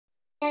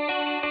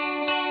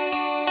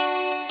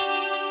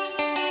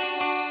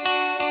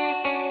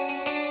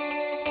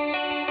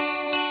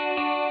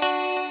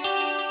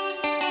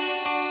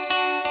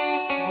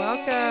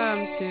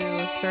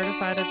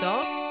Certified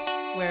Adults,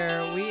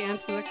 where we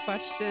answer the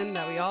question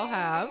that we all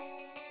have.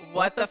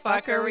 What the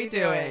fuck are we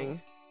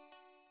doing?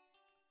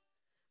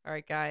 All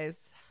right, guys.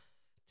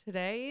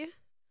 Today,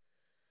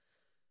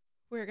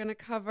 we're going to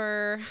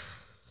cover...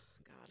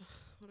 God,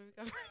 what are we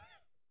covering?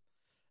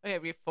 Okay,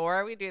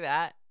 before we do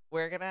that,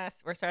 we're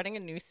starting a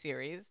new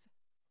series.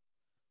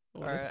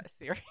 What Or is a it?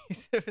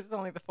 series. It was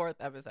only the 4th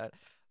episode.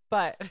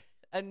 But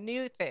a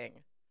new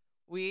thing.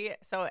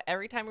 So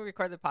every time we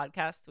record the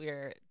podcast,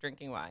 we're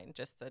drinking wine.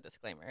 Just a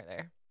disclaimer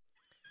there.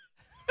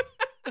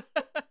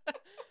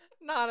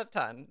 Not a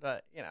ton,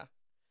 but you know.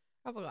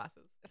 Couple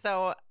glasses.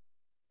 So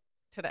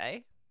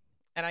today,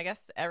 and I guess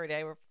every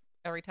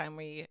time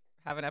we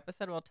have an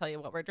episode, we'll tell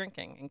you what we're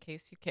drinking in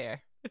case you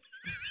care.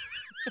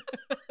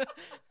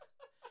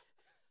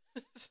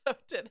 So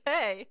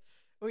today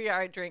we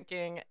are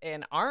drinking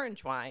an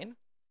orange wine,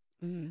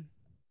 and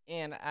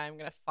I'm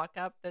going to fuck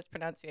up this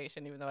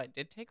pronunciation even though I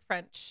did take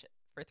French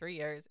for 3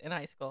 years in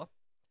high school.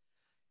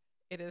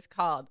 It is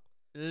called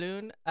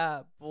Lune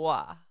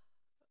Bois.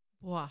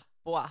 Bois.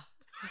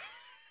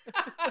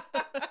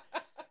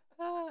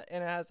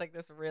 And it has like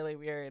this really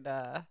weird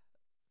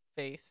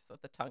face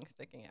with the tongue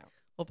sticking out.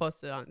 We'll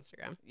post it on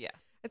Instagram. Yeah.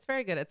 It's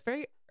very good. It's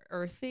very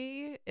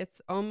earthy.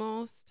 It's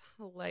almost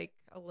like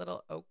a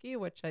little oaky,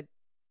 which I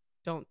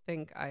don't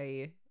think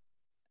I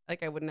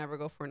would never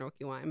go for an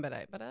oaky wine, but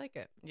I like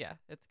it. Yeah,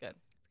 it's good.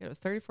 It was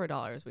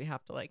 $34. We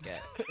have to like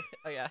it.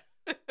 Oh, yeah.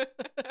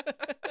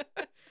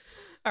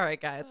 All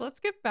right, guys, let's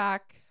get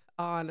back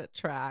on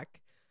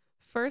track.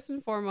 First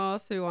and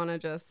foremost, we want to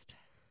just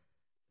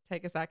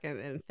take a second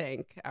and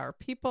thank our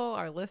people,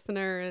 our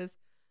listeners,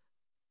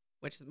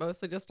 which is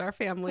mostly just our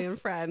family and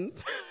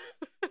friends.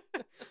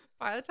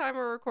 By the time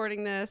we're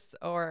recording this,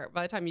 or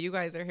by the time you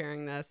guys are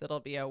hearing this, it'll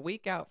be a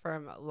week out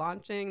from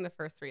launching the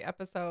first 3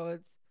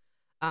 episodes.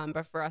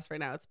 But for us right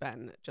now, it's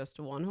been just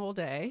one whole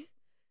day.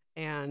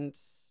 And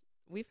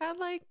we've had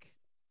like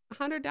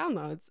 100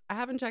 downloads. I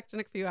haven't checked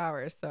in a few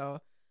hours, so...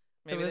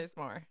 Maybe there's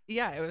more.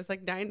 Yeah, it was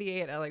like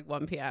 98 at like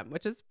 1 p.m.,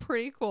 which is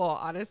pretty cool.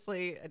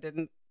 Honestly,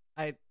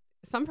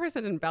 some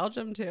person in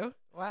Belgium too.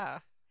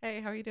 Wow. Hey,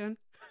 how are you doing?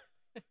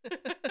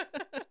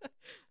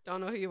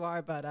 Don't know who you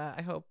are, but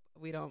I hope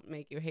we don't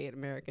make you hate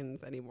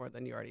Americans any more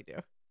than you already do.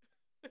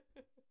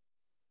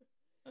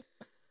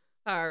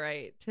 All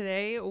right.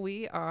 Today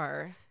we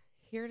are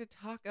here to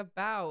talk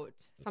about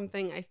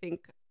something I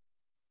think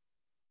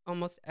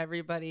almost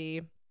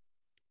everybody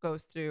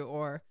goes through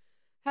or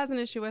has an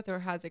issue with or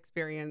has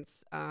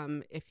experience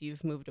if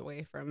you've moved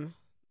away from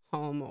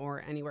home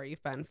or anywhere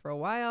you've been for a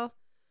while.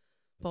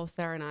 Both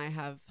Sarah and I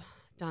have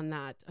done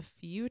that a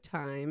few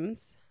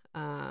times.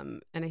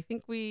 And I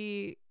think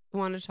we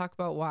want to talk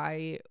about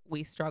why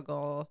we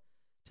struggle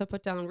to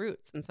put down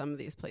roots in some of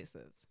these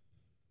places.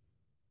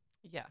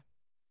 Yeah.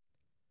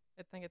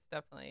 I think it's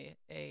definitely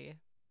a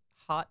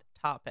hot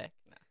topic.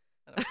 No,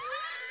 I don't.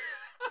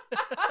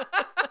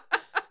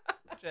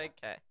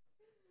 JK.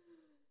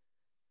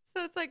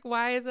 So it's like,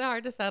 why is it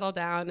hard to settle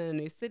down in a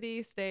new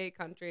city, state,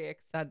 country,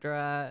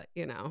 etc.?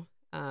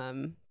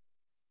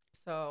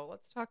 So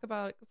let's give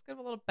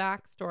a little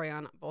backstory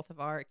on both of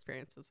our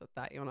experiences with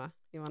that. You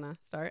wanna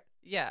start?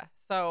 Yeah.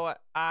 So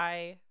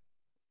I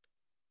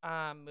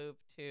moved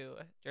to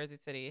Jersey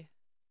City.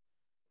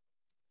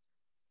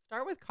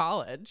 Start with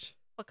college.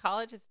 Well,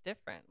 college is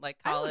different. Like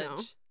I don't know.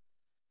 college,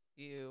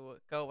 you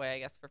go away, I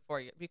guess, for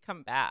 4 years. You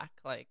come back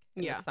like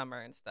in Yeah. the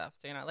summer and stuff.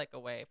 So you're not like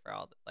away for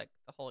the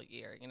whole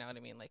year. You know what I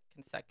mean? Like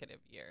consecutive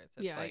years.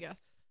 It's Yeah, like I guess.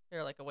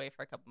 you're like away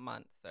for a couple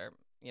months or,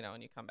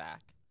 and you come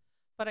back.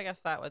 But I guess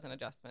that was an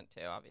adjustment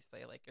too,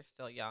 obviously. Like you're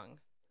still young.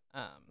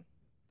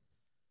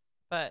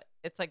 But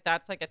it's like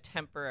that's like a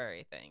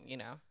temporary thing, you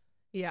know?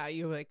 Yeah,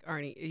 you like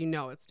already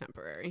it's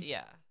temporary.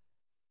 Yeah.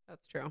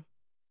 That's true.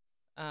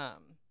 I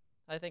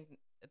think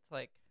it's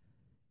like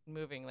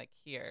moving like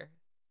here.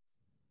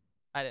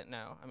 I didn't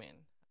know. I mean,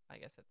 I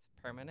guess it's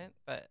permanent,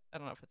 but I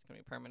don't know if it's going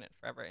to be permanent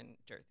forever in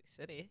Jersey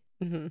City.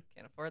 Mm-hmm.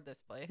 Can't afford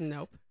this place.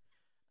 Nope.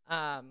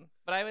 But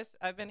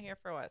I've been here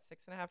for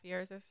 6.5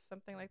 years or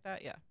something like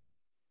that. Yeah.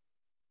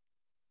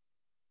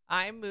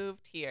 I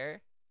moved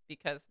here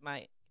because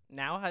my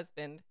now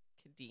husband,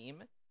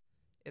 Kadeem,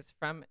 is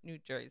from New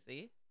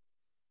Jersey,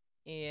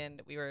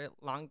 and we were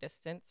long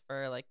distance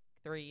for like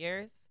 3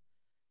 years,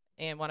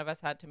 and one of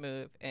us had to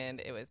move, and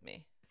it was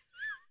me.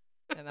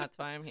 And that's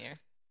why I'm here.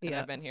 And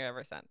I've been here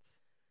ever since.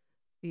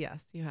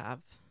 Yes, you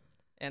have.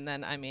 And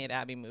then I made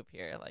Abby move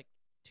here like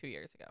 2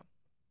 years ago.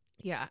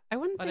 Yeah, I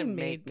wouldn't say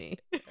made me.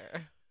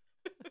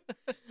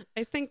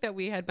 I think that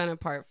we had been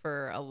apart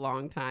for a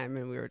long time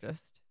and we were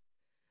just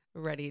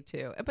ready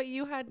to. But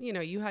you had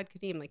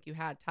Kadeem, like you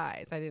had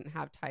ties. I didn't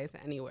have ties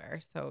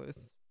anywhere, so it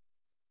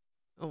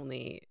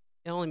only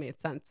made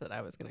sense that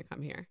I was going to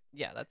come here.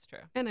 Yeah, that's true.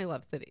 And I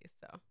love cities,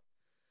 so.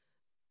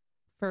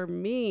 For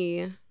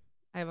me,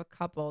 I have a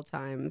couple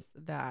times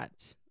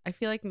that I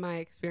feel like my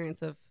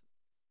experience of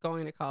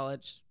going to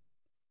college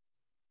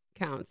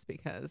counts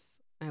because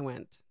I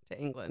went to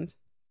England.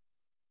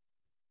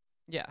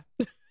 Yeah.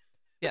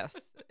 Yes.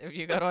 If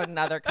you go to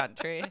another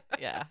country,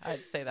 yeah,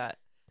 I'd say that.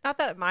 Not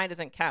that mine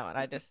doesn't count.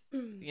 I just,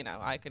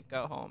 I could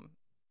go home.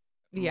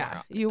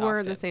 Yeah, you were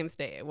in the same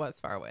state. It was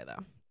far away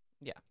though.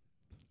 Yeah.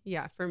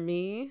 Yeah, for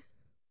me,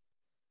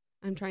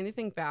 I'm trying to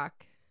think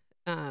back.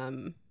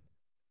 Sorry.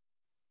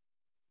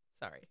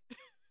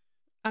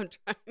 I'm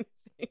trying to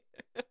think.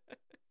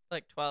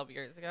 Like 12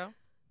 years ago.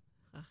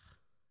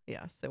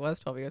 Yes, it was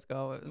 12 years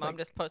ago. It was Mom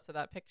just posted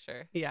that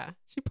picture. Yeah,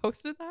 she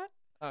posted that?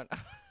 Oh no.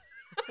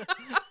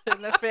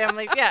 in the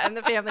family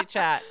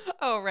chat.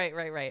 Oh,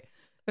 right.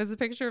 There's a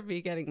picture of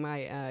me getting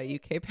my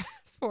UK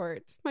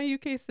passport, my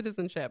UK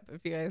citizenship,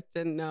 if you guys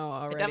didn't know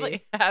already. It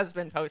definitely has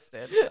been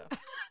posted. So.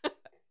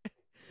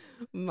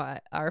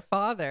 Our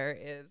father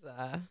is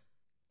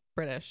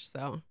British,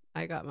 so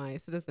I got my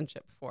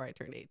citizenship before I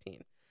turned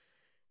 18.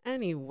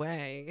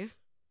 Anyway,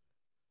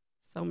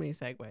 so many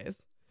segues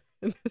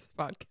in this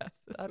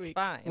podcast this week.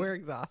 That's fine. We're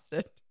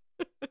exhausted.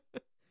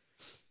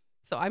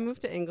 So I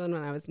moved to England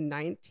when I was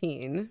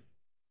 19.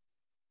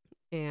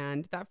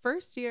 And that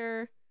first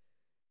year,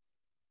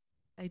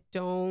 I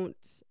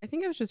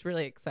think I was just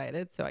really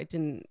excited. So I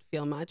didn't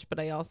feel much, but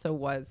I also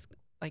was,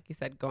 like you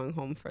said, going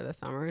home for the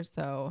summer.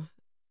 So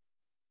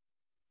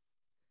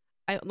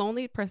the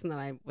only person that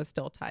I was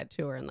still tied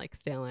to or in like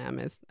still am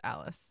is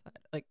Alice.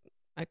 Like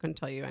I couldn't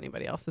tell you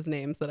anybody else's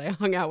names that I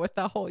hung out with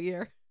that whole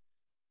year.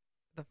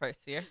 The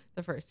first year?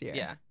 The first year.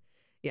 Yeah.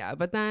 Yeah.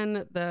 But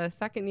then the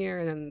second year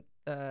and then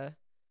the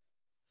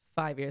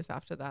 5 years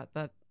after that,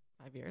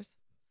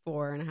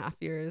 4.5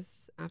 years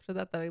after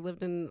that I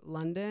lived in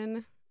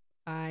London,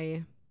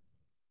 I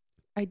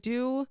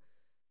do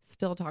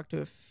still talk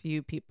to a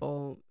few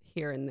people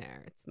here and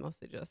there. It's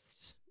mostly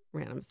just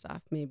random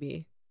stuff.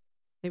 Maybe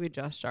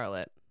just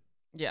Charlotte.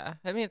 Yeah.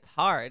 I mean, it's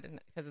hard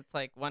because it's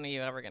like, when are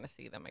you ever going to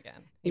see them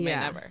again? You may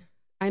never.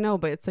 I know,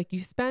 but it's like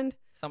you spend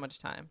so much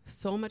time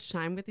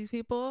with these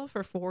people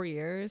for 4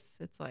 years.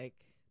 It's like,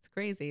 it's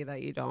crazy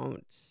that you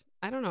don't.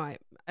 I don't know. I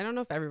don't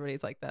know if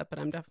everybody's like that, but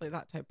I'm definitely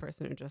that type of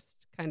person who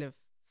just kind of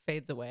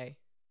fades away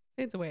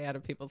out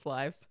of people's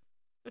lives.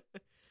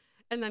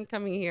 And then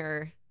coming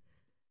here,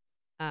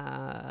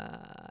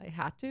 I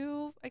had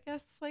to, I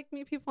guess, like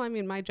meet people. I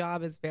mean, my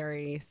job is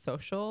very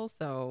social,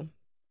 so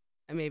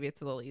maybe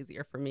it's a little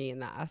easier for me in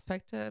that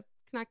aspect to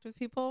connect with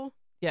people.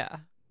 Yeah.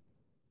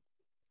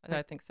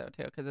 I think so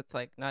too, because it's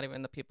like not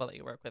even the people that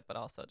you work with, but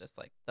also just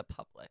like the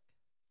public.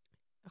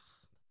 Ugh,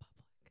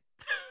 the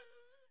public.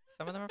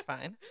 Some of them are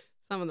fine.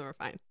 Some of them are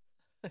fine.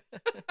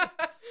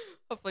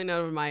 Hopefully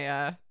none of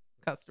my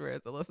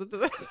customers will listen to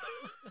this.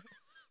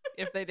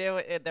 If they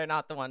do, they're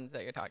not the ones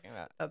that you're talking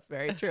about. That's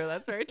very true.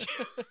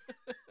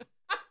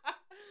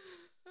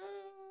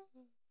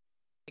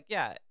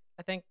 Yeah,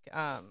 I think,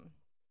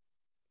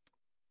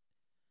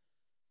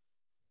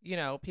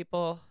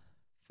 people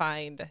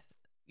find,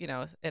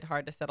 it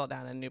hard to settle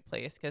down in a new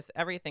place because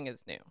everything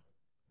is new.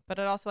 But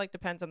it also like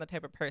depends on the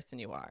type of person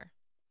you are.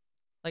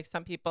 Like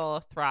some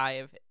people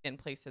thrive in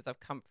places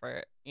of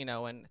comfort,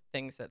 and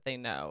things that they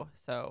know.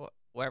 So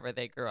wherever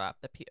they grew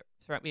up,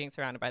 being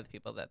surrounded by the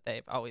people that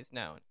they've always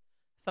known.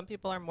 Some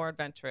people are more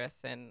adventurous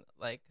and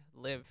like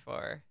live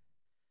for,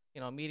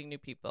 meeting new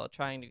people,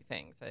 trying new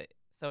things.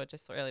 So it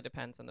just really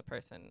depends on the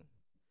person,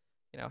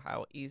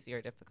 how easy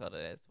or difficult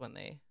it is when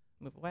they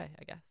move away,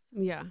 I guess.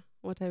 Yeah.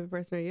 What type of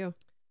person are you?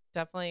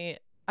 Definitely.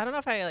 I don't know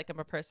if I am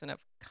a person of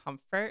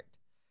comfort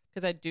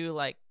because I do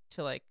like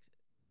to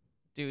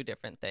do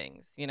different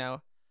things,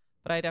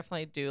 but I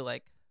definitely do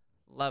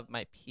love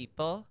my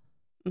people.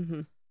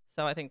 Mm-hmm.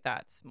 So I think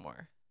that's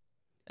more.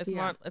 It's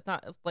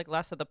like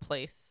less of the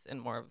place and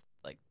more of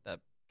like the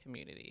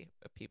community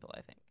of people,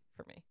 I think,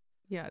 for me.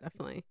 Yeah,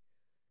 definitely.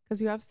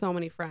 Because you have so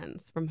many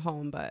friends from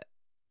home, but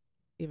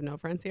you have no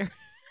friends here.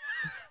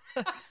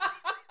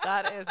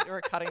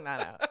 We're cutting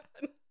that out.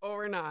 Oh,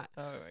 we're not.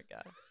 Oh my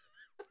God.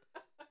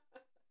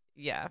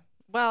 Yeah.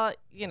 Well,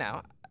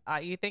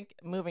 you think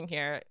moving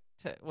here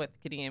with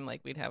Kadeem,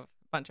 like we'd have a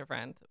bunch of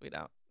friends. We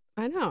don't.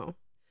 I know.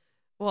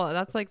 Well,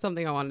 that's like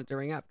something I wanted to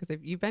bring up because if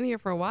you've been here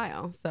for a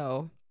while,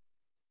 so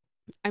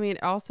I mean,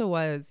 it also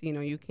was,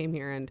 you came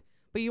here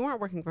but you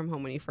weren't working from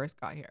home when you first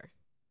got here.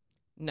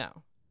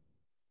 No.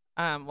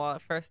 Well,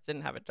 at first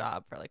didn't have a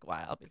job for like a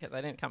while because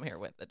I didn't come here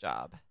with a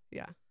job.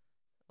 Yeah.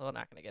 Well, we're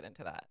not going to get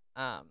into that.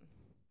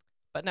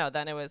 But no,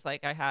 then it was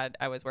like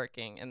I was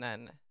working and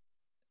then,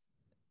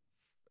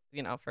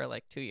 for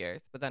like 2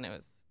 years, but then it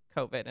was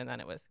COVID and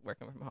then it was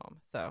working from home.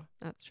 So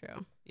that's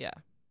true. Yeah.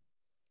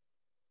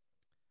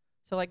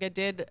 So like I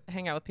did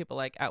hang out with people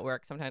like at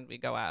work. Sometimes we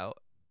go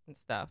out and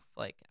stuff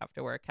like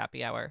after work,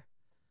 happy hour.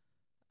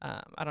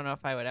 I don't know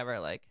if I would ever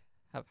like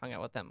have hung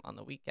out with them on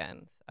the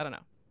weekends. I don't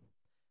know.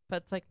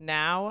 But it's like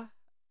now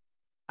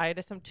I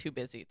just am too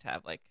busy to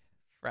have like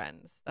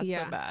friends. That's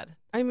so bad.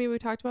 I mean, we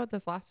talked about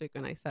this last week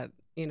when I said,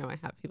 I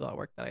have people at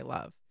work that I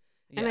love.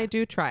 Yeah. And I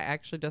do try.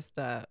 Actually, just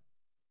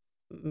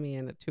me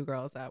and the 2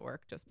 girls at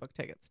work just booked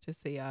tickets to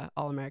see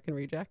All American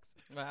Rejects.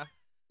 Wow.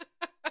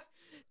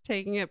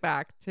 Taking it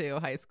back to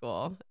high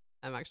school.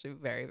 I'm actually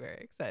very, very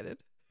excited.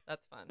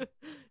 That's fun.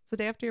 It's the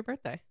day after your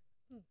birthday.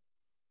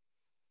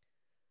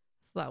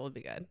 So that will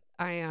be good.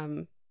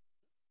 I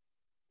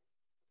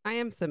I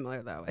am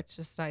similar though. It's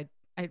just I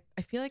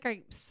feel like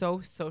I'm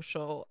so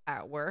social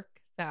at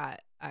work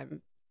that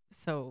I'm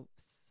so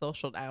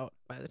socialed out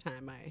by the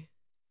time I'm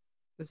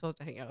supposed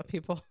to hang out with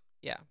people.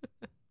 Yeah.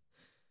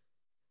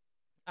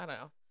 I don't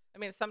know. I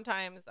mean,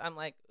 sometimes I'm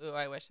like, ooh,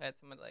 I wish I had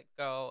someone to like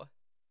go,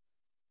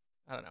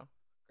 I don't know,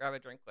 grab a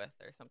drink with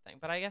or something.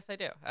 But I guess I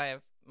do. I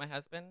have my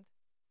husband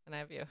and I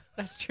have you.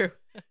 That's true.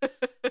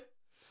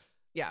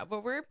 Yeah,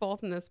 but we're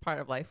both in this part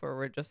of life where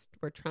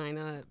we're trying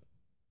to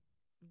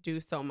do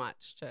so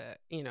much to,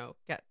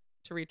 get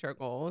to reach our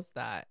goals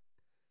that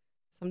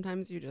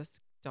sometimes you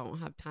just don't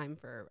have time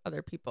for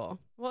other people.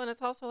 Well, and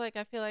it's also like,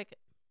 I feel like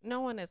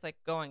no one is like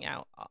going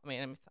out. I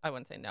mean, I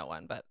wouldn't say no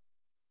one, but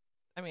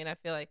I mean, I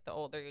feel like the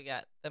older you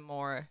get, the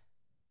more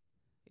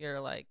you're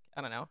like,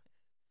 I don't know,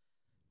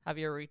 have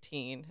your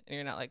routine and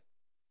you're not like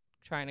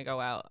trying to go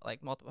out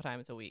like multiple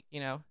times a week,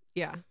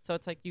 Yeah. So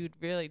it's like you'd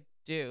really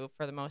do,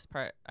 for the most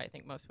part, I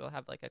think most people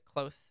have like a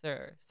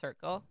closer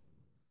circle.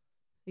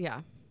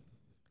 Yeah.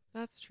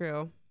 That's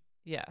true.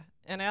 Yeah.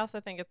 And I also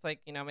think it's like,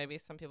 maybe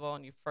some people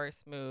when you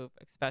first move,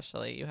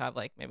 especially, you have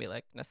like maybe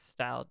like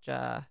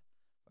nostalgia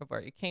of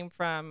where you came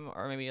from,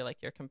 or maybe like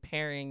you're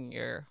comparing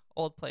your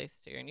old place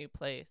to your new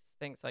place,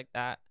 things like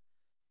that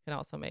can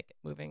also make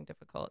moving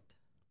difficult.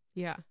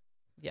 Yeah.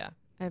 Yeah.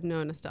 I have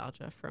no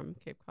nostalgia from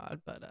Cape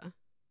Cod, but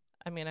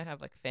I mean, I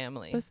have like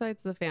family.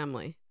 besides the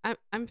family,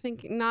 I'm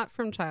thinking not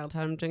from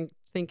childhood. I'm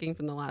thinking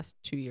from the last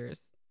 2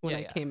 years when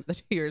I came, the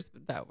 2 years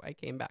that I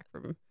came back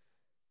from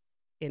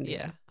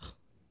India. Yeah.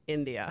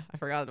 India. I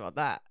forgot about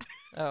that.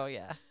 Oh,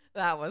 yeah.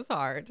 That was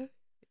hard.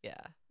 Yeah.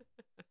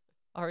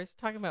 Are we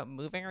talking about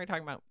moving or are we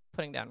talking about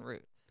putting down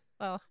roots?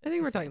 Well, I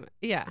think we're talking about,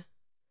 yeah.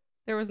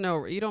 There was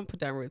you don't put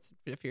down roots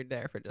if you're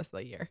there for just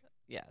a year.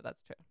 Yeah,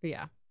 that's true.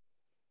 Yeah.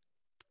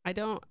 I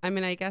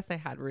guess I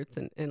had roots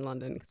in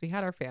London because we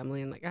had our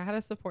family and like I had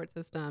a support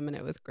system and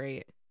it was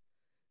great.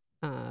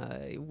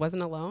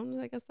 Wasn't alone.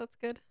 I guess that's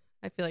good.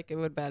 I feel like it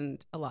would have been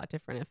a lot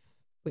different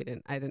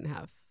if I didn't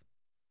have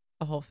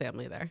a whole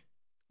family there.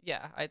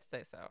 Yeah, I'd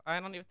say so. I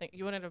don't even think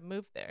you wouldn't have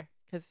moved there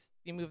because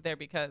you moved there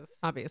because,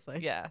 Obviously.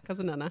 yeah, Because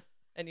of Nana.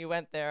 and you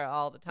went there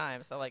all the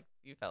time. So like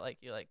you felt like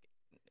you like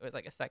it was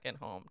like a second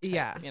home. Type,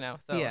 Yeah.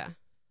 So yeah.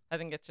 I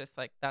think it's just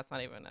like that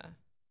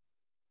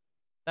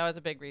was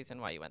a big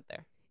reason why you went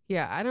there.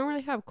 Yeah. I don't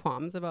really have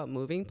qualms about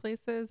moving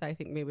places. I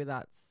think maybe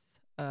that's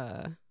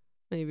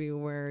maybe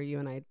where you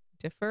and I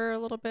differ a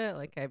little bit.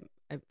 Like I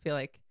feel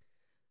like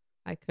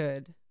I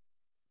could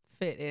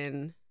fit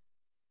in.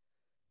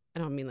 I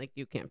don't mean like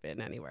you can't fit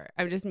in anywhere.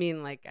 I just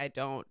mean like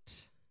I'm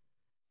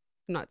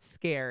not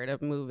scared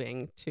of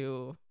moving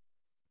to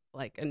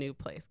like a new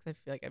place because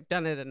I feel like I've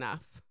done it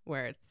enough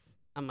where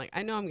I'm like,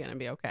 I know I'm going to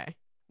be okay.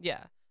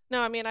 Yeah.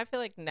 No, I mean, I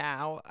feel like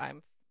now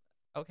I'm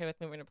okay with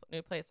moving to a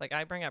new place. Like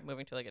I bring up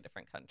moving to like a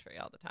different country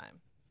all the time.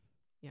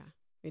 Yeah,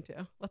 me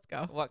too. Let's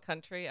go. What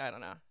country? I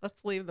don't know.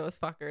 Let's leave those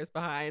fuckers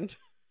behind.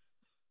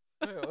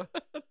 Who?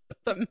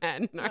 The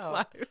men in our Oh.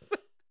 lives.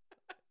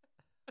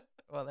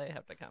 Well, they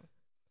have to come.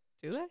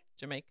 Do they?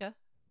 Jamaica?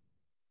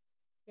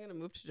 You're going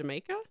to move to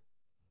Jamaica?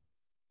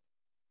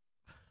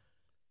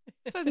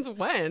 Since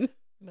when?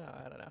 No,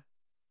 I don't know.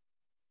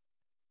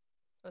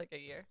 For like a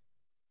year.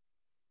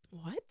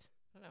 What?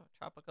 I don't know.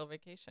 Tropical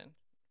vacation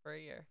for a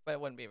year. But it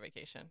wouldn't be a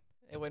vacation.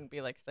 It wouldn't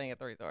be like staying at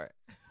the resort.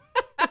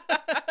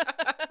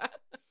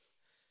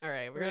 All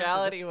right, we're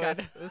Reality going to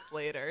discuss this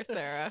later,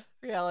 Sarah.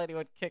 Reality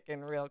would kick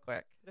in real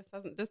quick.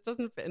 This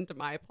doesn't fit into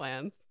my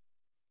plans.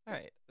 All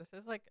right. This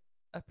is like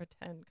a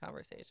pretend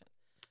conversation.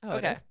 Oh,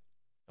 okay. it is?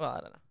 Well, I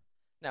don't know.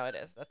 No, it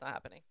is. That's not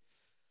happening.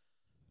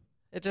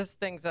 It's just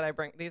things that I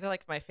bring. These are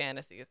like my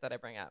fantasies that I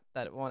bring up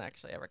that won't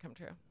actually ever come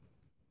true.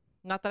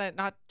 Not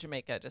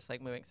Jamaica, just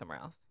like moving somewhere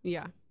else.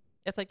 Yeah.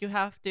 It's like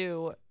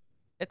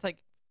it's like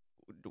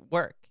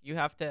work. You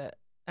have to,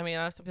 I mean,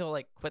 I know some people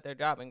like quit their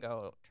job and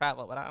go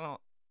travel, but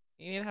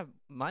you need to have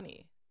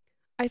money.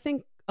 I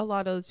think a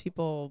lot of those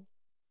people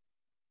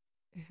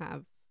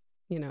have,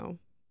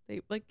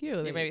 they like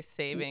you. They maybe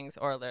savings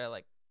or they're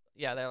like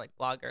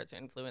bloggers or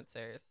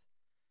influencers.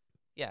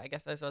 Yeah, I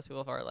guess there's those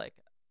people who are like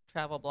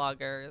travel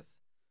bloggers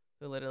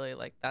who literally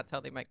like that's how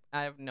they make.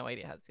 I have no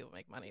idea how these people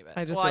make money, but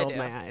I just rolled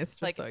my eyes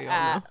just like so you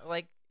all know.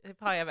 like they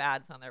probably have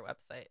ads on their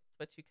website,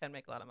 but you can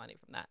make a lot of money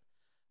from that.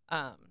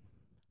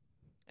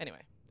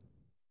 Anyway,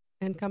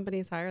 And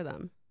companies hire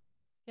them.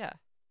 yeah.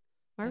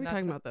 Why are we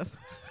talking about this?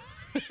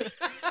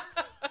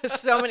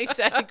 So many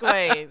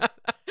segues.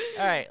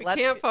 All right, we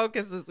can't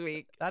focus this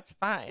week. That's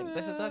fine.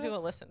 This is what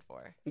people listen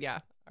for. Yeah.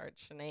 Our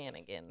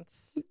shenanigans.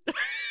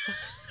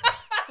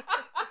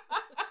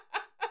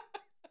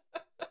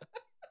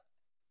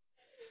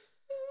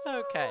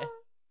 Okay.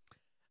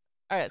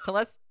 All right, so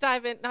let's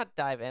not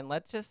dive in.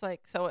 Let's just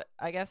so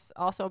I guess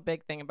also a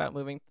big thing about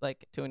moving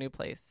like to a new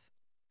place.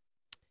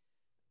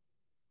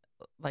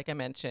 Like I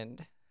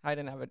mentioned, I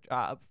didn't have a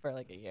job for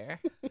like a year.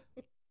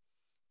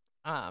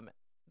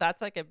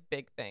 That's like a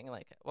big thing.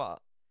 Like,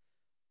 well,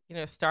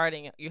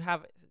 starting, you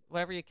have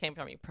wherever you came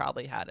from, you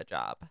probably had a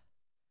job,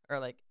 or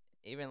like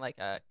even like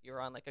you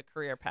were on like a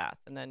career path,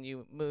 and then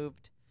you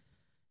moved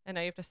And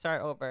now you have to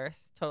start over.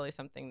 It's totally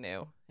something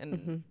new. And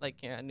Mm-hmm. like,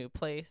 a new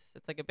place.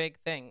 It's like a big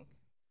thing.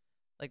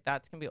 Like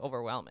that's going to be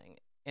overwhelming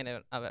in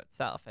and of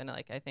itself. And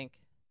like, I think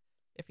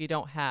if you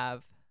don't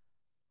have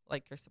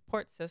like your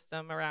support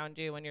system around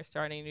you when you're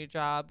starting a new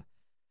job,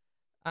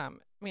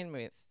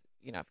 maybe it's,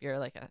 if you're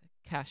like a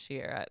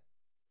cashier at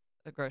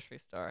a grocery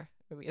store,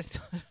 maybe it's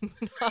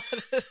not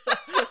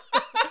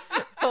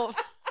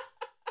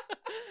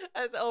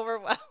as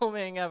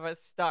overwhelming of a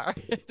start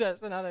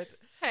as another.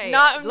 Hey,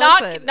 not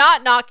listen.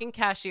 not knocking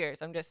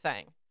cashiers. I'm just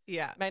saying.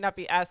 Yeah. It might not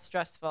be as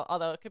stressful,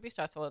 although it could be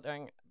stressful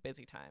during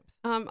busy times.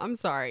 I'm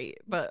sorry,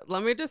 but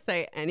let me just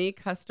say any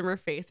customer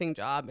facing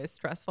job is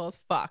stressful as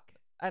fuck.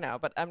 I know,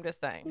 but I'm just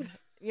saying.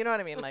 You know what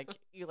I mean? Like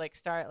you like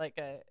start like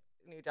a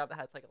new job that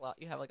has like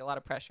you have like a lot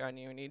of pressure on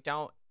you, and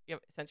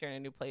since you're in a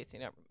new place,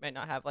 might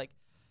not have like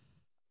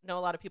know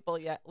a lot of people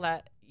yet.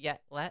 I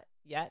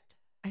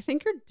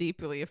think you're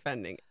deeply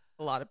offending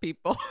a lot of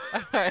people.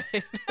 All right.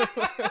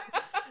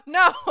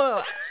 No,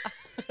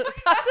 that's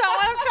not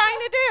what I'm trying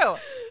to do.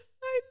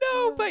 I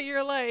know, but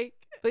you're like,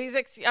 please.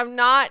 I'm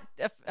not.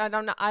 I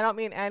don't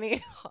mean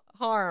any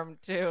harm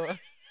to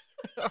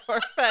or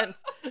offense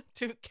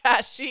to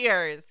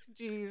cashiers.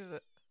 Jeez,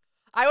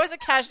 I was a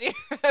cashier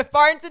at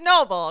Barnes and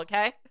Noble.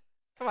 Okay,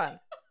 come on.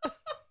 I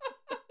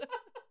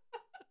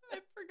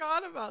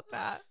forgot about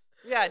that.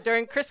 Yeah,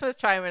 during Christmas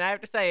time, and I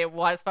have to say it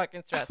was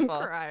fucking stressful.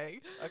 I'm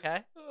crying. Okay,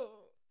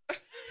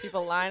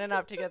 people lining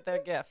up to get their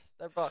gifts,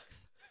 their books.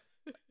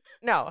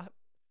 No,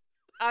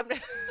 I'm.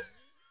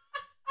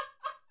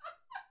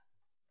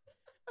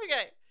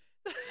 Okay.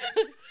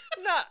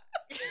 No.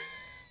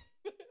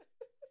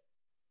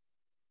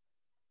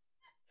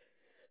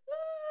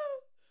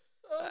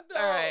 Oh no.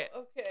 All right.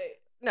 Okay.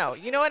 No,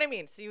 you know what I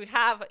mean. So you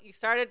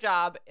start a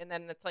job, and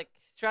then it's like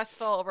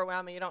stressful,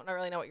 overwhelming. You don't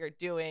really know what you're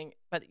doing,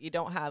 but you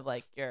don't have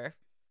like your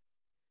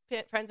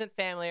friends and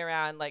family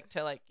around, like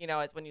to like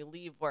as when you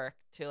leave work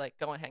to like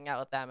go and hang out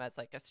with them as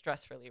like a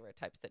stress reliever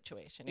type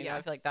situation. You know,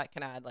 I feel like that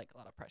can add like a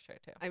lot of pressure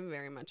too. I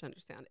very much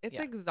understand. It's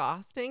Yeah.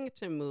 exhausting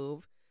to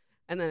move,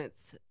 and then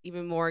it's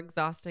even more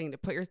exhausting to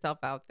put yourself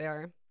out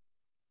there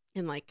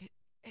and like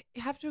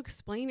you have to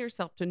explain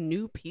yourself to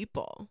new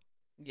people.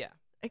 Yeah.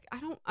 Like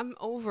I'm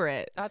over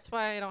it. That's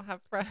why I don't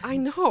have friends. I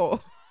know.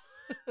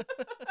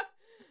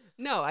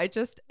 No, I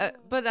just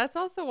but that's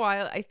also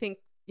why I think,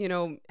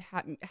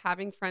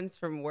 having friends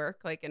from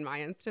work, like in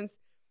my instance,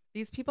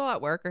 these people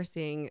at work are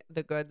seeing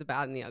the good, the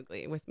bad, and the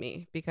ugly with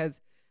me because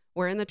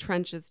we're in the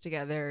trenches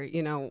together.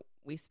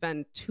 We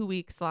spent 2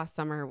 weeks last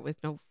summer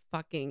with no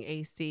fucking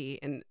AC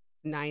in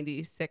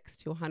 96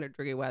 to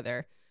 100-degree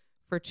weather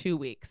for 2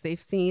 weeks. They've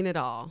seen it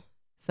all.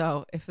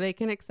 So if they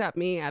can accept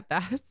me at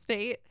that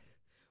state,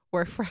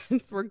 we're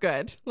friends, we're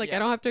good. Like, Yeah. I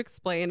don't have to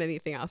explain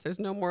anything else. There's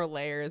no more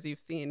layers. You've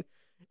seen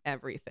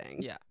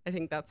everything. Yeah. I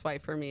think that's why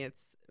for me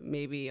it's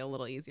maybe a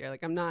little easier.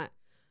 Like I'm not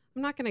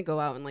gonna go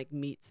out and like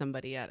meet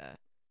somebody I'm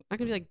not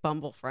gonna be like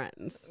Bumble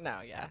friends. No,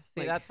 yeah.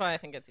 See, Like- that's why I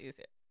think it's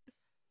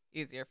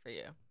easier for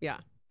you. Yeah.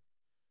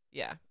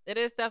 Yeah, it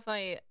is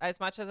definitely, as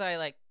much as I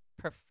like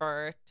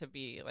prefer to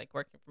be like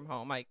working from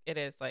home, like it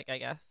is like, I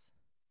guess,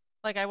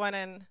 like I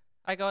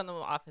go in the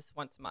office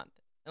once a month,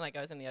 and like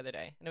I was in the other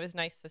day, and it was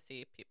nice to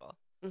see people.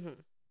 Mm-hmm.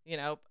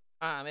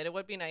 And it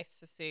would be nice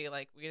to see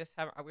like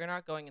we're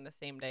not going in the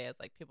same day as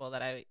like people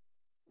that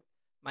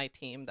my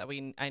team that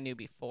I knew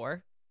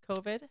before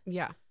COVID.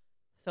 Yeah.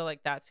 So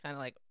like that's kind of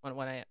like when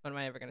am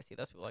I ever going to see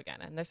those people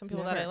again? And there's some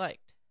people that I Never.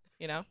 liked,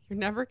 You're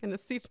never gonna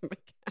see them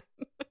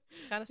again.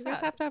 kind of You sad.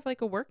 guys have to have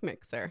like a work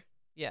mixer.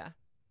 Yeah,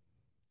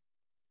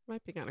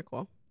 Might be kind of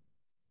cool.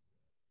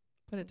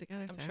 Put it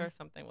together. I'm Sarah. sure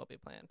something will be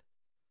planned.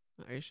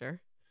 Are you sure?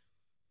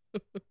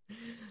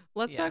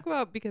 Let's Yeah. talk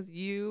about, because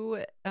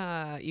you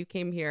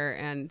came here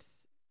and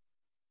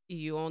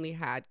you only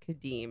had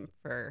Kadeem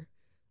for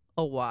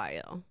a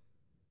while.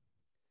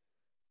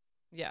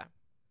 Yeah.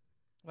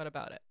 What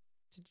about it?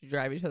 Did you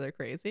drive each other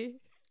crazy?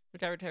 We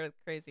drive each other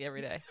crazy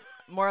every day.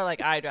 More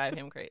like I drive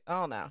him crazy.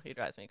 Oh no, he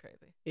drives me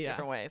crazy. Yeah.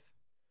 Different ways.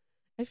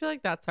 I feel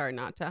like that's hard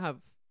not to have,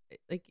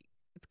 like,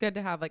 it's good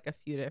to have like a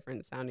few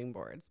different sounding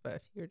boards, but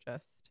if you're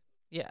just,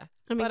 Yeah.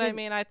 I But I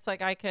mean, it's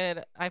like I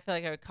feel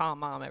like I would call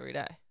mom every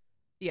day.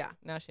 yeah,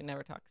 Now she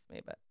never talks to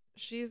me, but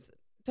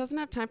doesn't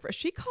have time for,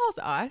 she calls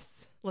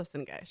us.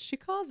 Listen, guys, she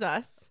calls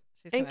us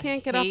she's and gonna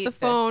can't get off hate the this.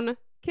 phone.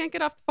 Can't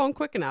get off the phone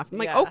quick enough. I'm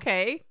like, Yeah.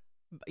 okay,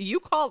 you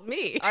called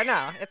me. I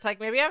know. It's like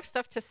maybe I have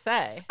stuff to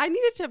say. I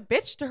needed to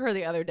bitch to her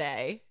the other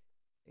day.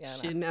 Yeah. I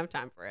She know. didn't have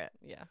time for it.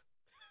 Yeah.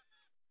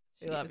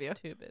 We love is you.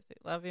 Too busy.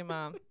 Love you,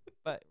 mom.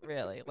 But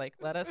really, like,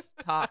 let us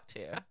talk to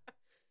you.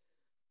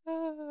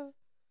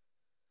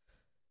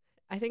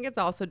 I think it's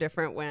also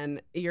different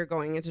when you're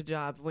going into a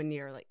job when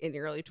you're like in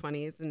your early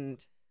 20s,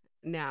 and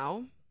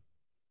now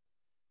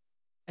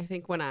I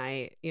think when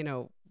I,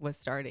 was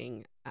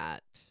starting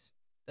at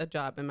a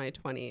job in my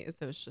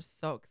 20s, it was just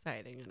so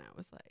exciting, and I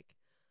was like,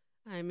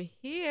 I'm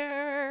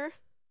here.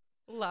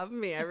 Love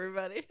me,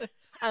 everybody.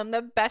 I'm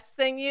the best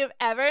thing you've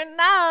ever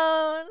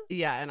known.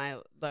 Yeah, and I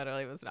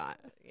literally was not.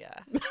 Yeah.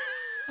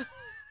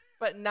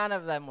 But none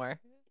of them were.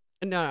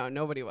 No,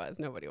 nobody was.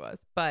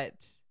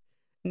 But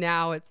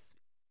now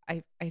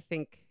I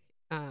think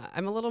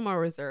I'm a little more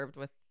reserved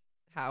with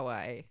how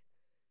I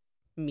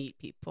meet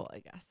people, I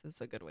guess is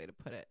a good way to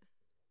put it.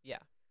 Yeah.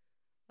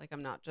 Like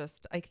I'm not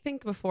just, I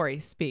think before I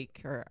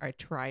speak, or I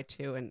try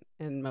to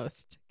in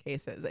most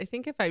cases. I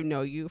think if I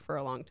know you for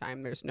a long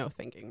time, there's no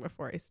thinking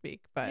before I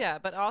speak. But yeah,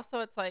 but also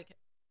it's like,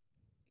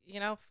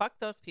 fuck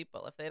those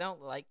people. If they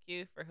don't like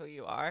you for who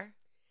you are.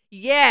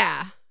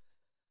 Yeah.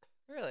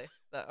 Really,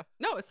 though.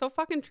 No, it's so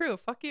fucking true.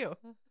 Fuck you.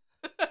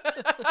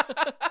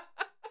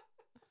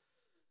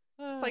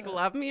 It's like,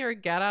 love me or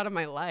get out of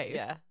my life.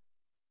 Yeah.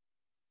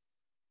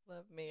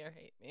 Love me or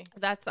hate me.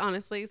 That's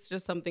honestly, it's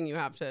just something you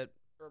have to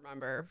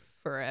remember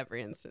for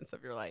every instance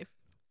of your life.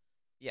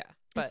 Yeah.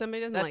 If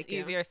somebody doesn't like you.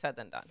 That's easier said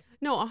than done.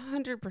 No,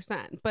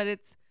 100%. But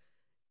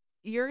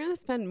you're going to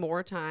spend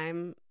more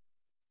time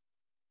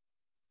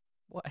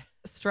What?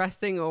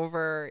 stressing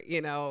over,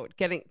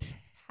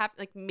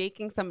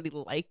 making somebody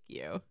like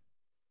you.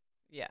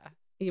 Yeah.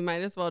 You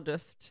might as well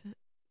just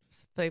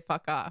say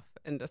fuck off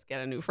and just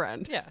get a new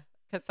friend. Yeah.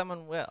 Because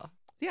someone will.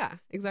 Yeah,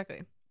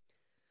 exactly.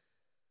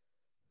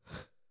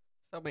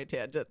 So many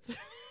tangents.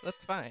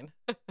 That's fine.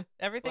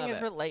 Everything Love is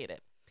it.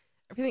 related.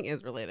 Everything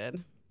is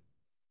related.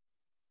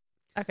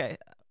 Okay.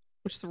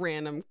 Just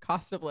random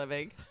cost of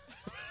living.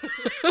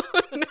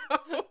 No.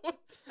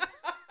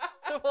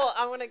 Well,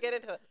 I want to get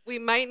into it. We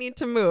might need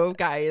to move,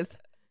 guys.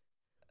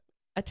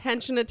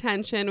 Attention.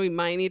 We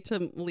might need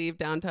to leave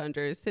downtown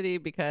Jersey City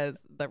because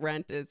the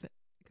rent is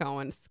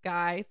going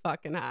sky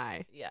fucking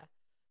high. Yeah.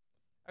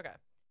 Okay.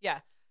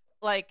 Yeah.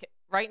 Like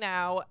right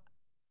now,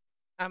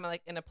 I'm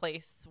like in a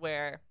place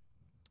where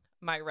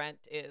my rent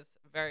is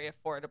very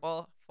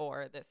affordable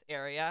for this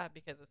area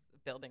because this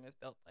building was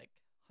built like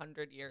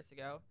 100 years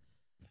ago.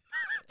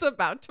 It's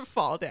about to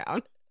fall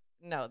down.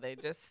 No, they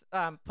just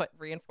put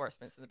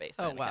reinforcements in the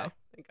basement. Oh, wow. Okay?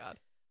 Thank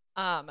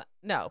God.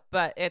 No,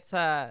 but it's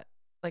a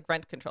like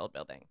rent controlled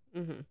building.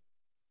 Mm-hmm.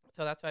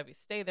 So that's why we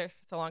stay there for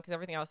so long because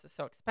everything else is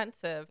so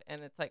expensive.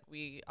 And it's like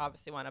we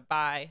obviously want to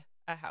buy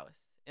a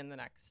house in the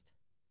next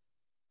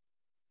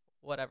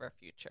whatever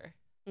future.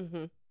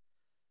 Mm-hmm.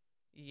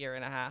 Year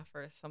and a half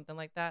or something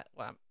like that.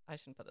 Well, I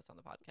shouldn't put this on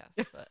the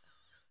podcast, but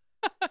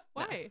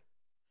Why? No.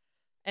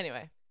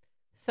 Anyway,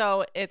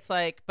 so it's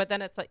like, but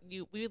then it's like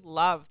we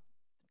love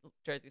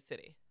Jersey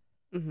City.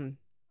 Mm-hmm.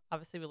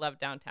 Obviously, we love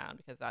downtown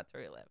because that's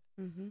where we live.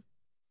 Mm-hmm.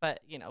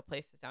 But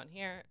places down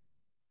here,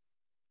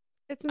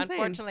 It's insane.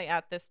 unfortunately,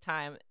 at this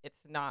time, it's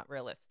not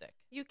realistic.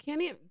 You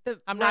can't even.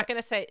 I'm not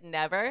going to say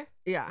never.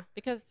 Yeah.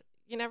 Because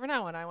you never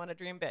know, and I want to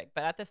dream big.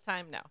 But at this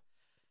time, no.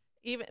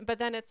 But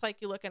then it's like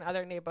you look in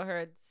other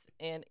neighborhoods,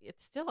 and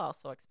it's still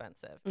also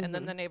expensive. Mm-hmm. And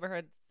then the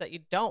neighborhoods that you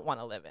don't want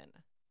to live in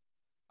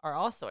are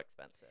also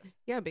expensive.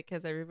 Yeah,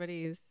 because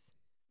everybody's,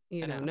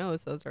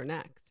 knows those are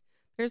next.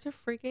 There's a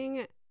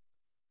freaking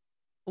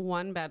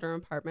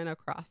 1-bedroom apartment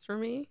across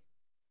from me.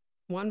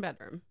 1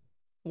 bedroom,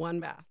 1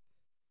 bath.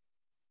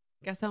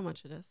 Guess how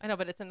much it is? I know,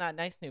 but it's in that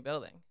nice new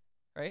building,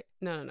 right?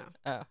 No.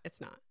 Oh,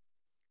 it's not.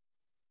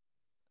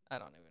 I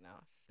don't even know.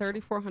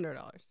 $3,400.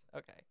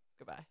 Okay,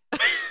 goodbye.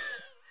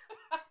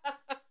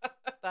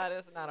 That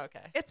is not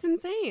okay. It's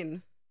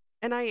insane.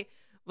 And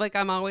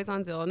I'm always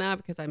on Zillow now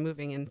because I'm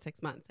moving in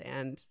 6 months,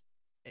 and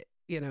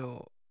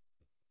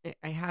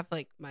I have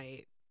like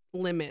my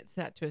limit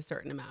set to a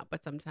certain amount,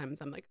 but sometimes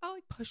I'm like, I'll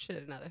like push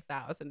it another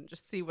 1,000 and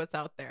just see what's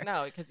out there.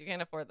 No, because you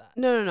can't afford that.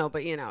 No,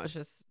 but it's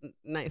just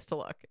nice to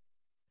look.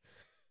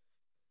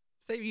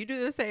 So you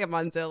do the same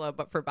on Zillow,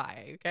 but for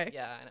buying, okay?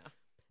 Yeah, I know.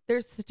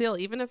 There's still,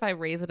 even if I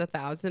raise it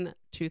 1,000,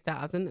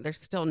 2,000,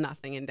 there's still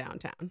nothing in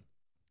downtown.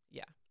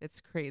 Yeah,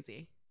 it's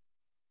crazy.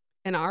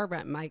 And our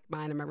rent, mine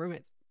and my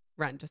roommate's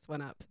rent just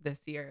went up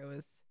this year.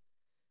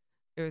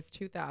 It was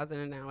 $2,000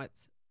 and now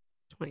it's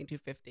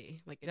 $2,250.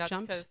 Like it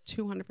jumped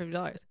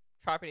 $250.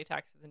 Property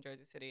taxes in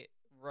Jersey City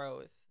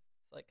rose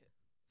like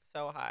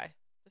so high.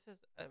 This is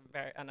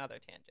another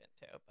tangent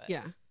too, but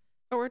yeah.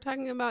 But we're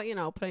talking about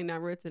putting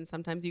down roots, and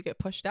sometimes you get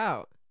pushed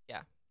out.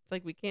 Yeah, it's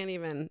like we can't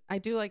even. I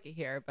do like it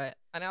here, but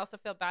and I also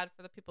feel bad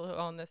for the people who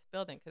own this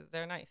building because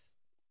they're nice.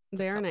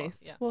 They are nice.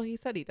 Yeah. Well, he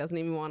said he doesn't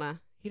even want to.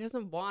 He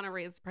doesn't want to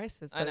raise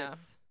prices. But I know.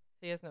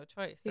 He has no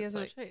choice. He has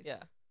no choice.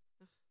 Yeah.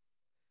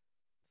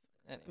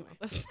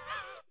 Anyway,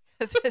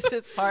 this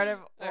is part of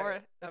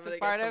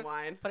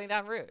putting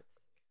down roots.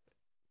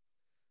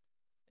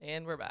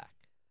 And we're back.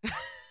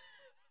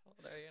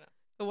 There,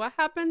 What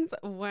happens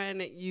when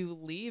you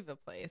leave a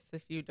place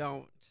if you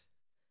don't?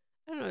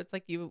 I don't know. It's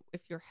like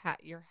if you're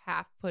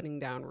half putting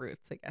down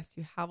roots. I guess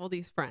you have all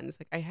these friends.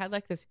 Like I had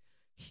like this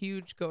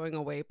huge going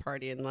away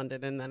party in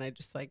London, and then I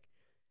just like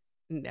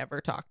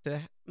never talked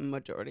to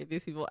majority of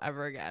these people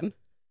ever again.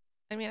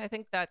 I mean, I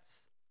think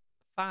that's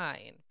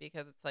fine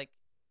because it's like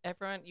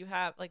everyone you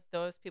have like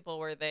those people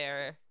were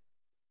there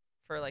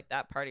for like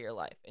that part of your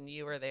life, and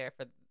you were there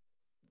for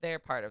their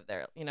part of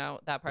their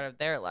that part of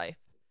their life.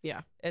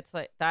 Yeah. It's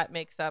like that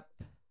makes up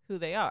who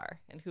they are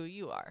and who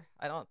you are.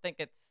 I don't think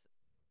it's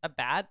a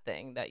bad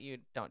thing that you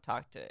don't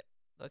talk to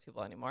those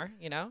people anymore,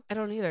 you know? I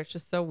don't either. It's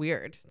just so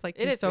weird. It's like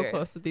It you're is so weird.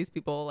 close with these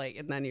people, like,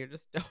 and then you're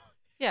just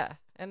Yeah.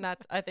 And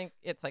that's, I think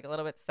it's like a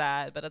little bit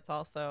sad, but it's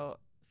also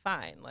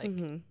fine. Like,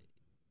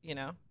 you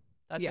know,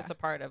 that's just a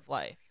part of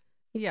life.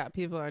 Yeah,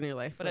 people are in your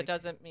life. But like, it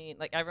doesn't mean,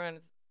 like,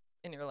 everyone's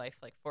in your life,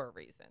 like, for a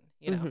reason,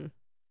 you know?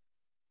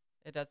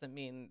 It doesn't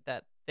mean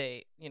that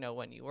they, you know,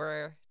 when you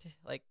were,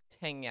 like,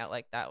 hanging out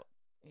like that,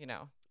 you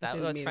know, that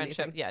was friendship.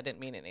 Anything. Yeah, it didn't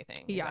mean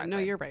anything. Yeah, exactly. no,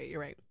 you're right.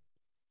 You're right.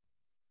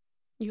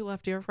 You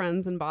left your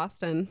friends in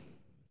Boston.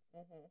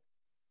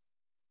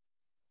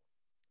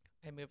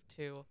 I moved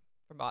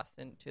from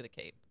Boston to the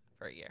Cape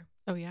for a year.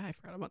 Oh, yeah, I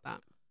forgot about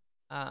that.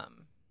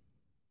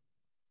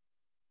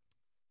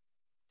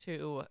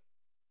 To,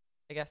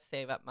 I guess,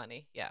 save up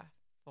money,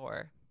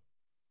 for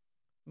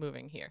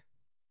moving here.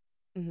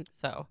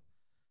 So,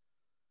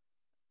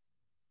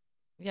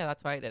 yeah,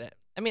 that's why I did it.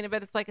 I mean,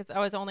 but it's like I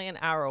was only an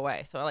hour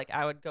away, so like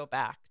I would go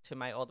back to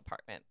my old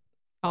apartment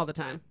all the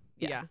time.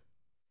 Yeah.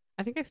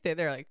 I think I stayed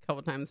there like a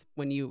couple times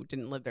when you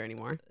didn't live there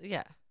anymore.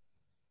 Yeah,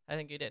 I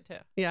think you did too.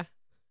 Yeah.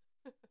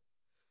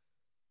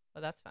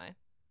 Well, that's fine.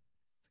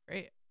 It's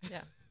great.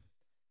 Yeah.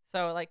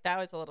 So like that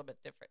was a little bit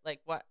different.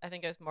 Like what I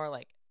think it was more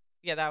like,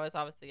 yeah, that was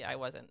obviously I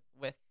wasn't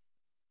with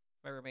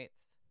my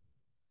roommates.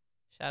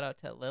 Shout out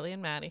to Lily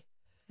and Maddie.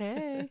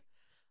 Hey.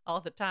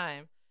 All the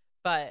time,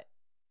 but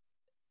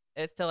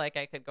it's still like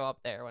I could go up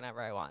there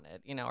whenever I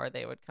wanted, you know, or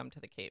they would come to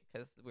the Cape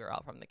because we were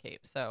all from the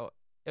Cape. So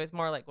it was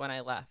more like when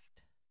I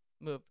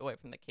moved away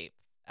from the Cape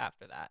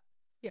after that.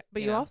 Yeah,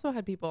 but you also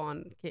had people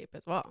on Cape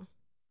as well.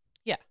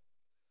 Yeah.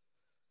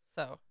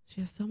 So she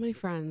has so many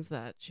friends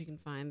that she can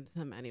find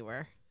them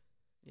anywhere.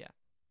 Yeah.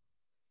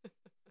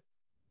 Except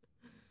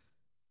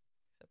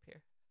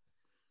here.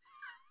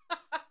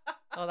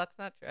 Well, that's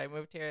not true. I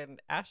moved here and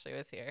Ashley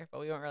was here, but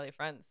we weren't really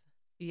friends.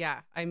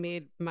 Yeah, I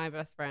made my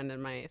best friend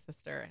and my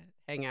sister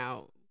hang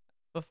out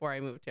before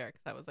I moved here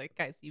because I was like,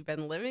 guys, you've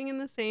been living in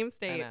the same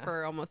state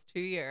for almost 2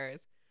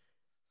 years.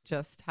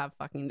 Just have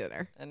fucking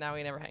dinner. And now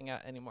we never hang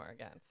out anymore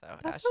again. So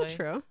that's Ashley, not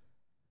true.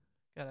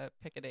 Gotta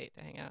pick a date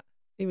to hang out.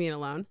 You mean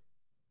alone?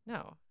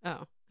 No.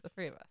 Oh. The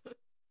three of us.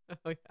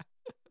 Oh, yeah.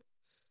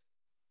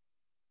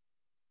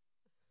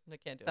 I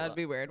can't do it. That'd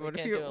be weird. What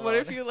if you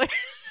like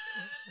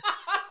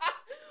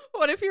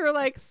what if you were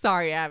like,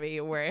 sorry,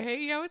 Abby, we're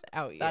hanging out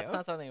without you? That's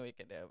not something we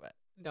could do, but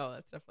no,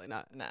 that's definitely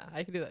not. Nah.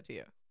 I can do that to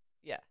you.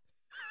 Yeah.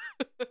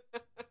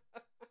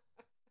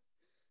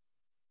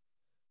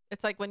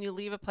 It's like when you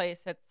leave a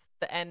place, it's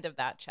the end of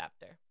that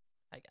chapter,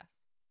 I guess.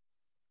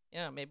 You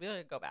know, maybe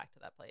we'll go back to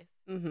that place.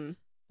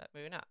 But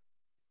maybe not.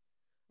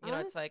 You know,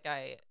 it's like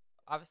I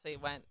obviously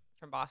went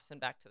from Boston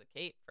back to the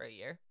Cape for a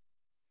year.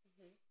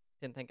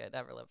 Didn't think I'd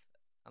ever live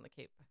on the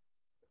Cape.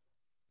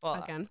 Well,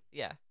 again?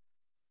 Yeah.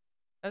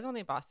 I was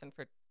only in Boston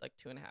for like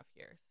 2.5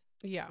 years.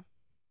 Yeah.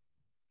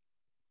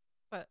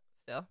 But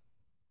still,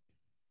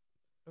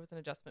 it was an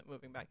adjustment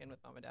moving back in with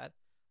mom and dad.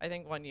 I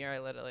think 1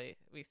 year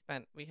we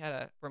had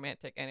a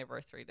romantic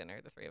anniversary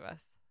dinner, the three of us.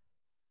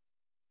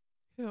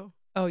 Who?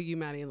 Oh, you,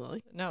 Maddie, and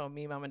Lily? No,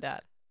 me, mom, and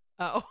dad.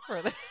 Oh,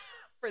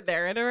 for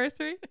their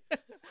anniversary?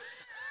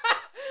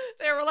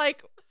 They were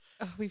like,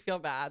 oh, we feel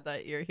bad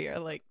that you're here.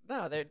 Like,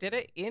 no, they did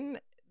it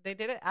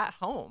at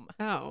home.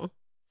 Oh.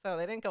 So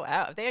they didn't go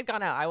out. If they had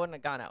gone out, I wouldn't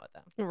have gone out with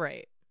them.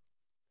 Right.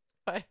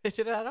 But they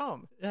did it at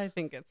home. I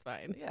think it's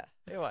fine. Yeah,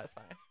 it was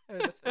fine.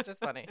 It's just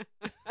funny.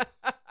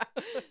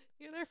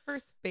 You're their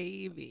first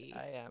baby.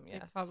 I am,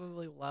 yes. They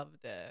probably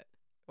loved it.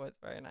 It was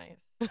very nice.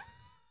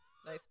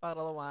 Nice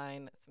bottle of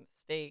wine, some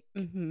steak.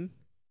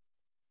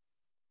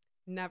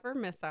 Never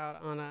miss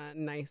out on a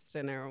nice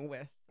dinner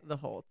with the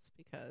Holtz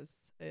because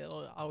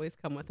it'll always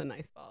come with a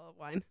nice bottle of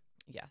wine.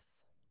 Yes,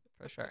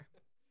 for sure.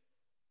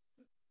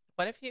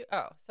 What if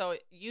so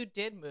you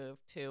did move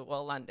to,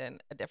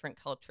 London, a different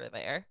culture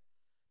there.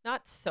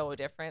 Not so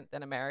different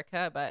than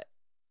America, but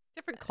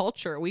different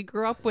culture. We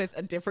grew up with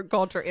a different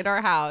culture in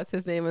our house.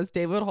 His name was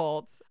David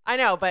Holtz. I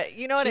know, but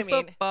you know what I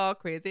mean. Football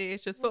crazy.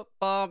 She's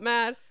football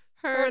mad.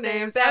 Her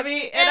name's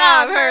Abby, and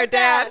I'm her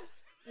dad.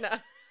 No.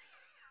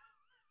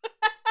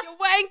 You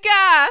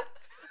wanker.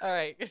 All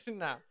right.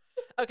 No.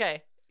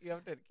 Okay.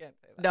 You can't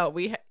say that. No,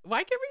 why can't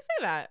we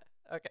say that?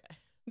 Okay.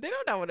 They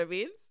don't know what it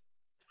means.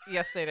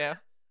 Yes, they do.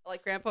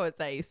 Like Grandpa would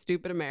say, you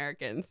stupid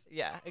Americans.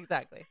 Yeah,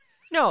 exactly.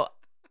 No,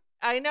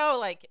 I know,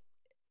 like,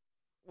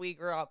 we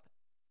grew up,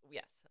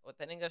 yes, with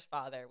an English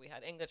father. We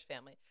had English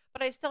family.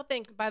 But I still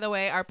think... By the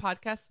way, our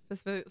podcast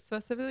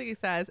specifically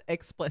says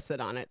explicit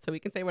on it, so we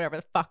can say whatever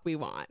the fuck we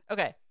want.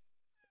 Okay.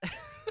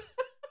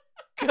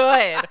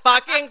 Good.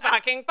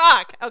 fucking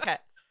fuck. Okay.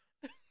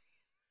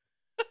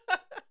 I'm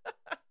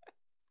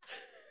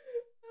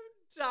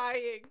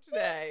dying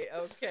today.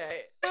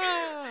 Okay.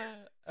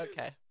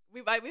 Okay.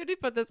 We might need to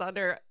put this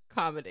under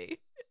comedy.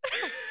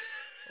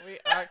 We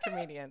are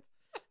comedians.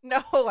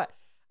 No.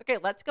 Okay,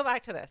 let's go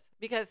back to this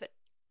because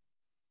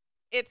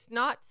it's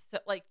not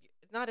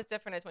it's not as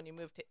different as when you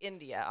move to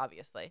India,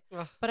 obviously.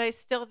 Ugh. But I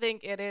still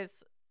think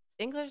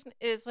English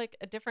is like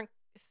a different.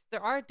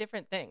 There are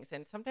different things,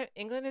 and sometimes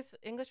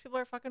English people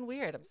are fucking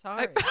weird. I'm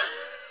sorry,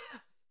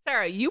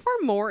 Sarah. You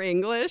are more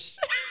English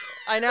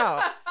I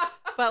know.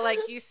 But like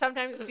you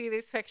sometimes see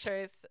these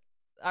pictures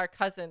our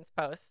cousins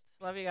post.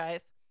 Love you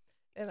guys.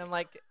 And I'm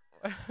like,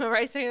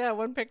 right, seeing that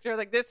one picture,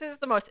 like this is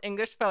the most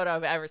English photo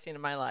I've ever seen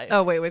in my life.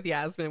 Oh wait, with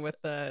Yasmin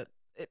with the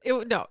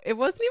no, it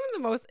wasn't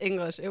even the most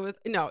English. It was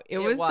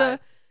the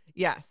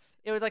yes.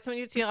 It was like something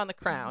you'd see on The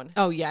Crown.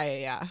 Oh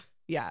yeah.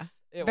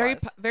 It Very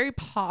was. very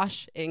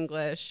posh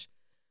English.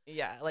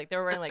 Yeah, like they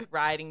were wearing like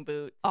riding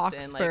boots.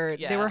 Oxford. And, like,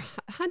 yeah. They were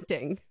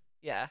hunting.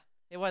 Yeah,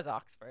 it was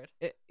Oxford.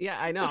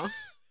 Yeah, I know.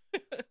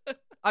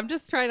 I'm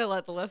just trying to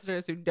let the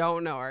listeners who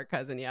don't know our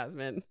cousin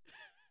Yasmin.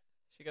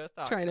 She goes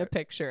to Oxford. Trying to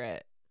picture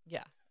it.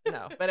 Yeah,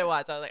 no, but it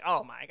was. I was like,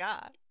 oh my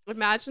God.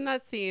 Imagine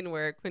that scene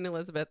where Queen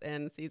Elizabeth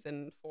in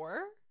season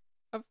 4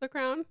 of The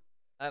Crown.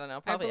 I don't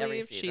know. Probably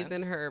every season. She's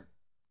in her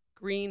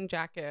green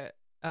jacket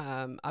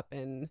up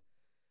in.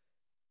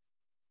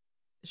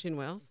 Is she in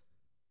Wales?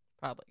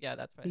 Probably. Yeah,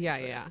 that's probably.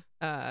 Yeah.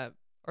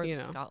 Or is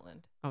it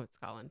Scotland? Oh, it's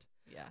Scotland.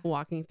 Yeah.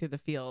 Walking through the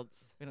fields.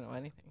 We don't know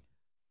anything.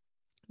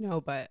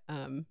 No, but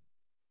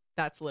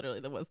that's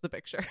literally was the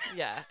picture.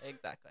 Yeah,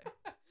 exactly.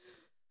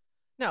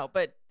 No,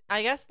 but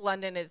I guess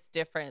London is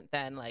different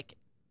than like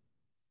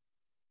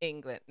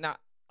England. Not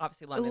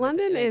obviously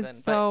London is England,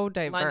 so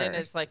diverse. London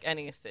is like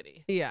any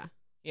city. Yeah.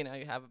 You know,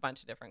 you have a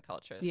bunch of different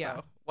cultures. Yeah.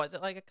 So was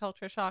it like a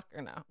culture shock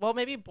or no? Well,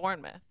 maybe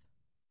Bournemouth.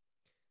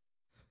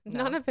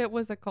 No. None of it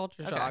was a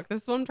culture shock.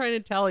 This is what I'm trying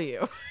to tell you.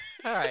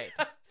 All right.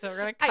 So we're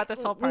going to cut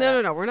this whole part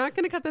out. No. We're not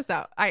going to cut this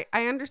out. I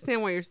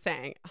understand what you're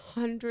saying.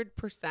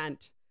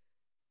 100%.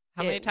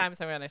 How many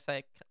times am I going to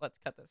say, let's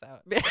cut this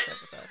out? This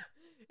episode?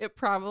 It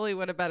probably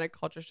would have been a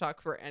culture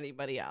shock for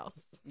anybody else.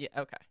 Yeah.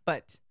 Okay.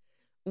 But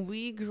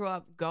we grew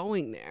up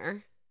going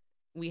there.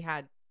 We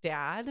had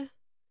dad.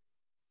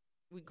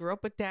 We grew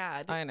up with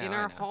dad in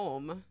our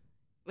home.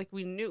 Like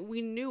we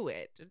knew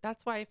it.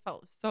 That's why I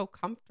felt so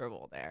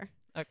comfortable there.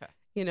 Okay.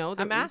 You know,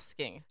 I'm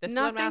asking. This is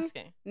what I'm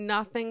asking.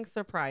 Nothing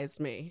surprised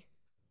me.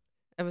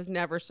 I was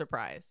never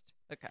surprised.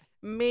 Okay.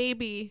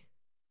 Maybe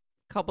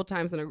a couple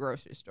times in a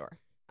grocery store.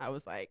 I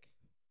was like,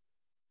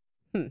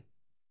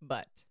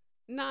 but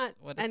not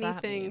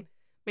anything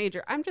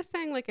major. I'm just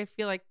saying, like, I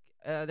feel like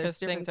there's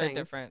different things. Are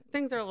different.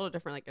 Things are a little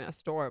different, like in a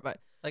store, but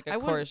like a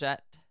courgette.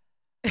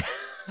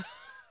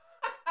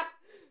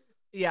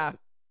 Yeah.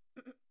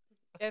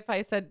 If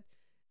I said,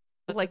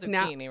 that's like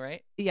zucchini, now,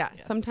 right? Yeah.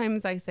 Yes.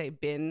 Sometimes I say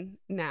bin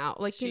now,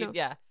 like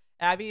Yeah.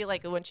 Abby,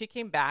 like when she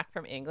came back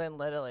from England,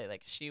 literally,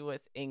 like she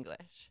was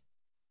English.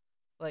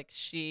 Like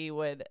she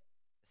would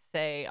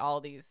say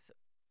all these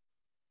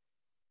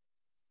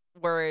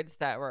words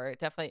that were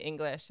definitely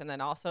English, and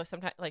then also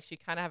sometimes like she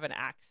kind of have an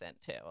accent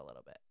too, a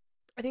little bit.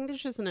 I think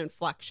there's just an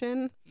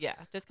inflection. Yeah,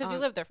 just because you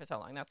lived there for so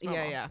long, that's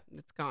normal. Yeah,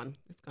 it's gone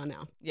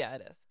now. Yeah,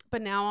 it is.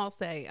 But now I'll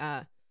say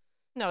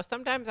no,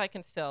 sometimes I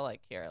can still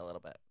like hear a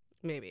little bit.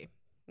 Maybe.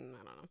 I don't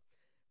know.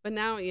 But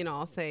now,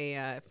 I'll say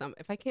if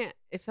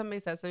somebody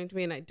says something to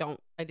me and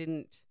I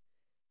didn't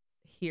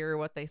hear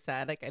what they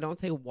said, like I don't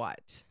say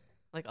what.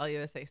 Like I'll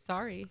either say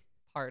sorry.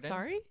 Pardon.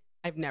 Sorry?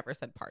 I've never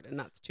said pardon.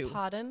 That's too.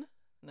 Pardon?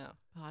 No.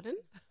 Pardon?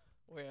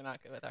 We're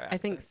not good with our accent. I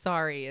think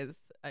sorry is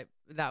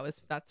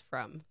that's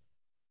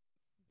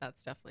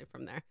definitely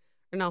from there.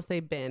 And I'll say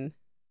bin.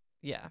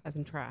 Yeah. As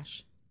in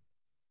trash.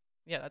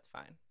 Yeah, that's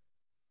fine.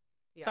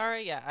 Yeah.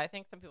 Sorry, yeah. I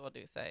think some people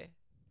do say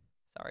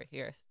sorry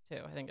here too.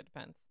 I think it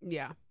depends.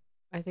 Yeah.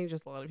 I think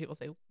just a lot of people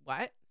say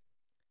what?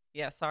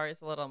 Yeah, sorry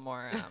is a little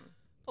more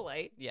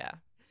polite. Yeah.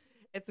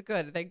 It's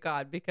good, thank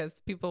God,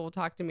 because people will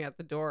talk to me at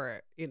the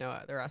door,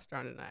 at the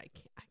restaurant, and I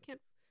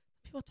can't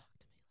people talk to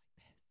me like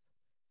this.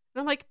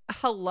 And I'm like,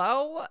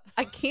 hello?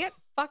 I can't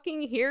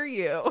fucking hear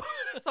you.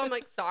 So I'm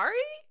like, sorry?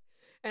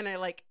 And I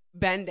like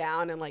bend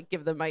down and like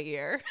give them my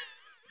ear.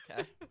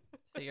 Okay.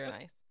 So you're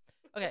nice.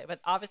 Okay, but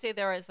obviously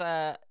there is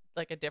a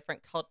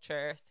different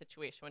culture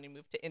situation when you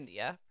move to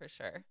India, for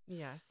sure.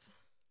 Yes.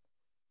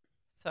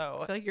 So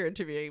I feel like you're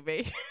interviewing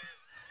me.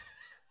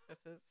 This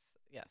is,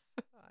 yes,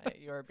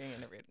 you're being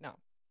interviewed. No.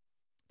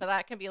 But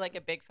that can be like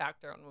a big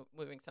factor on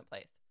moving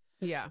someplace.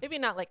 Yeah. Maybe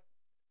not like,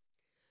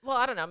 well,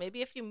 I don't know.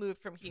 Maybe if you move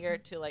from here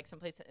to like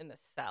someplace in the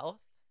south.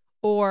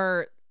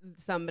 Or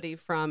somebody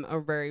from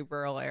a very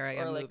rural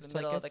area or moves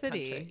to like a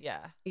city. Country.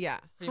 Yeah. Yeah.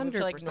 100%. You move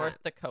to like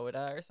North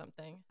Dakota or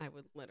something. I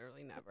would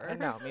literally never.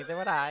 No, neither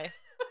would I.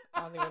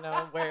 I don't even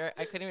know where.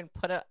 I couldn't even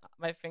put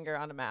my finger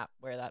on a map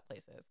where that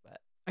place is.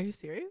 But are you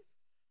serious?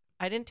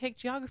 I didn't take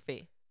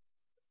geography.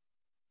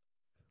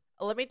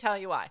 Let me tell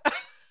you why.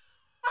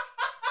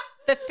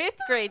 The 5th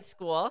grade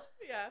school,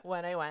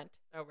 when I went,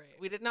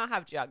 we did not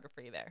have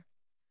geography there.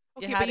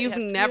 Okay, but you've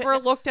never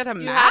looked at a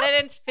map? You had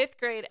it in 5th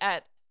grade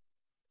at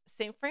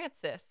St.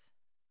 Francis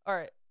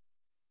or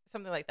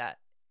something like that.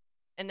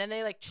 And then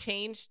they like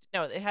changed.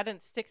 No, they had it in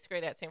 6th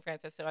grade at St.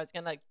 Francis. So I was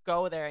going to like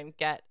go there and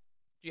get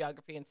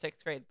geography in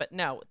 6th grade. But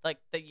no, like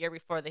the year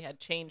before they had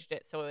changed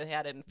it. So they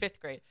had it in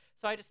 5th grade.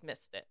 So I just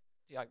missed it.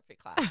 Geography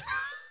class.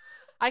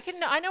 I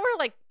know where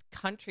like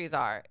countries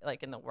are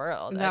like in the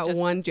world. That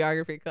one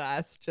geography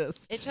class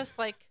it's just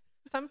like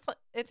some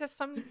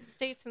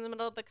states in the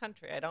middle of the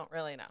country. I don't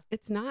really know.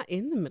 It's not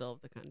in the middle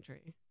of the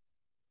country.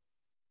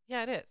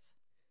 Yeah, it is.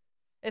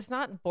 It's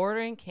not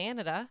bordering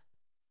Canada.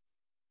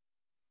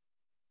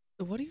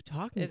 What are you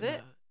talking Is about?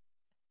 it?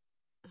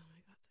 Oh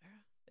my God,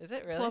 Sarah. Is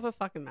it Pull really? up a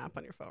fucking map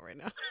on your phone right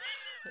now.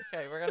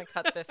 Okay, we're going to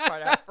cut this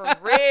part out for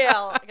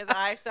real because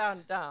I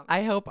sound dumb.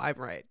 I hope I'm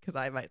right because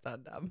I might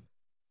sound dumb.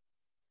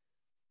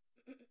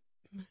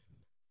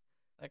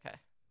 Okay.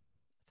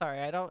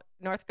 Sorry,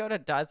 North Dakota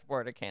does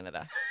border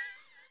Canada.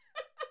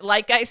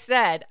 Like I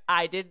said,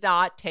 I did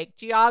not take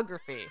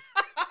geography.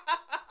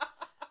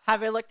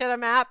 Have I looked at a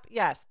map?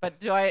 Yes, but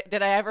did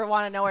I ever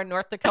want to know where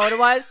North Dakota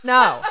was?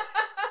 No.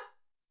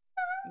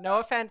 No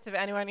offense if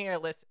anyone here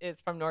is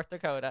from North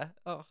Dakota.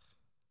 Oh,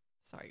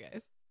 sorry,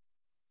 guys.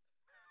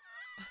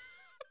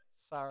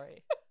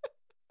 Sorry.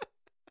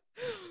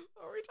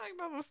 What were we talking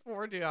about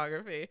before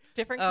geography?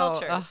 Different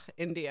cultures.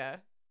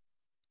 India.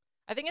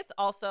 I think it's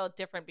also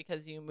different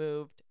because you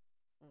moved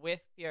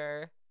with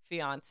your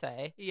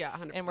fiance. Yeah,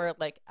 100%. And we're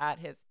like at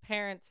his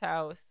parents'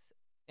 house.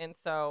 And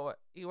so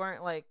you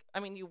weren't like, I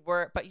mean, you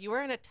were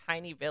in a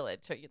tiny village.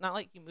 So you're not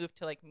like you moved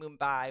to like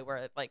Mumbai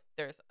where like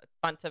there's a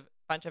bunch of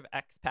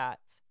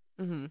expats,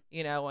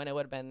 you know, and it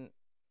would have been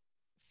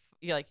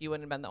you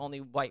wouldn't have been the only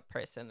white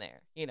person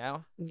there, you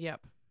know?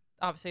 Yep.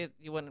 Obviously,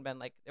 you wouldn't have been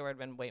like, there would have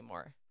been way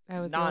more. I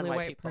was the only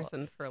white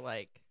person for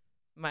like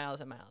miles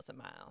and miles and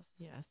miles.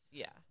 Yes.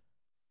 Yeah.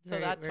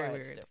 Very, so that's very why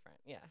weird. it's different.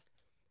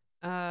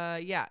 Yeah.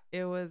 Yeah,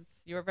 it was.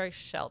 You were very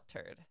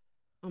sheltered.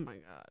 Oh my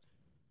God.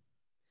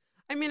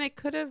 I mean, I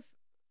could have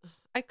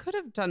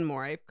done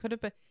more. I could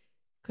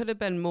have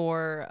been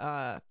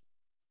more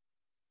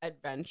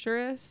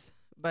adventurous,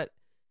 but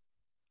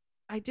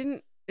I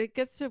didn't. It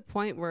gets to a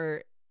point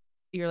where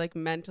you're like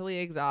mentally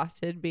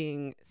exhausted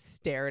being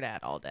stared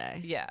at all day.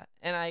 Yeah.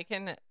 And I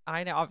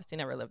obviously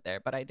never lived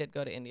there, but I did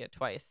go to India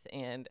twice.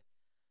 And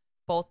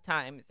both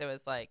times it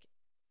was like,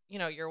 you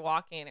know, you're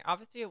walking.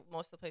 Obviously,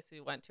 most of the places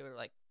we went to were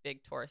like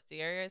big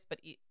touristy areas, but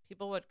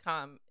people would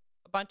come.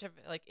 A bunch of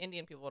like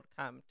Indian people would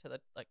come to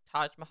the like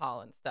Taj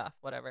Mahal and stuff,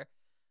 whatever,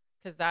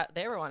 because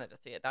they were wanted to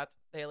see it.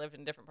 They lived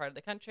in a different part of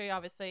the country,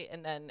 obviously,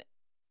 and then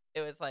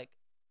it was like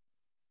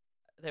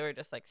they were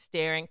just like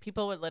staring.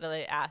 People would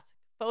literally ask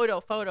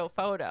photo.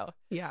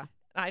 Yeah.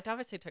 And I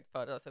obviously took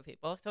photos of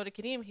people. So to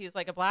Kadeem, he's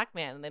like a black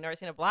man, and they've never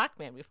seen a black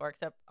man before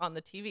except on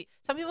the TV.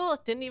 Some people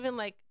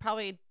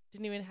probably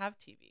didn't even have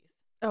TVs.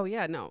 Oh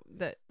yeah, no.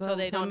 So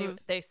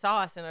they saw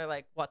us and they're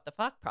like, "What the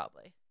fuck?"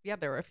 Probably. Yeah,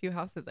 there were a few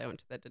houses I went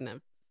to that didn't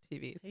have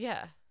TVs.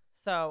 Yeah.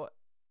 So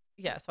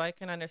I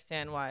can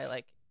understand why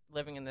like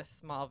living in this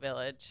small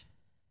village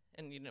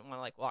and you didn't want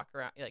to like walk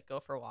around, like go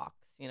for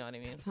walks, you know what I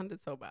mean? That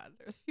sounded so bad.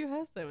 There's a few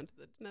houses I went to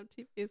that didn't have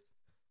TVs.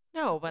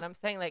 No, but I'm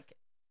saying like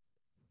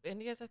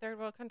India's a third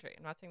world country.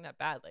 I'm not saying that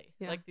badly.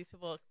 Yeah. Like these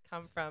people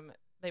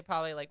they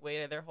probably like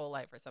waited their whole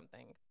life or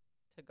something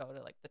to go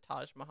to like the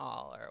Taj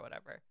Mahal or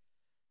whatever.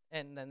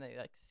 And then they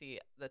like see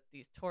that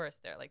these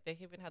tourists there, like they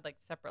even had like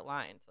separate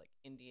lines, like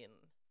Indians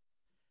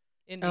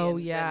oh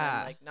yeah, and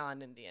then, like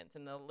non-Indians,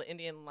 and the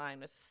Indian line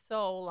was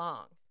so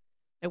long.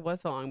 It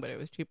was so long, but it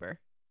was cheaper.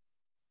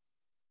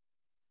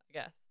 I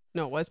guess.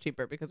 No, it was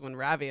cheaper because when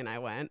Ravi and I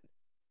went.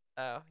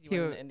 Oh, you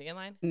were in the Indian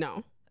line?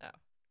 No. Oh,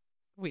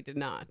 we did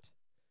not.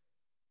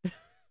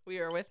 We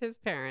were with his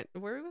parents.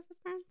 Were we with his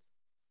parents?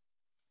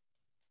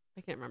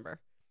 I can't remember,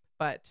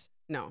 but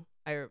no,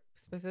 I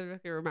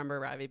specifically remember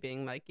Ravi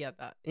being like, "Yeah,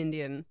 the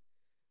Indian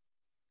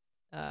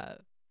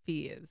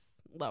fee is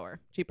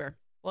lower, cheaper."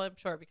 Well, I'm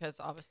sure because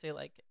obviously,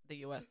 like the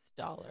U.S.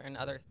 dollar and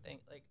other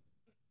things, like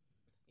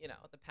you know,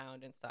 the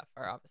pound and stuff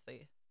are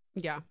obviously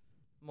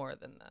more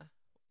than the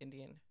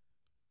Indian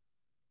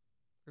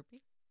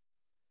rupee.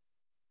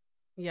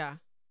 Yeah,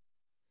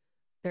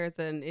 there's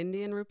an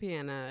Indian rupee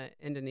and a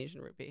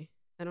Indonesian rupee.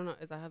 I don't know.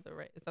 Is that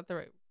the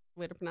right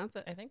way to pronounce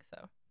it? I think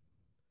so.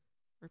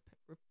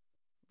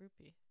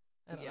 Rupee.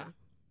 I don't know.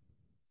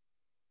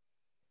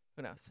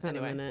 Who knows? Spend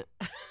a minute.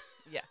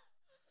 Yeah.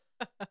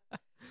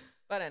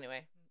 But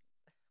anyway,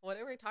 what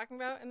are we talking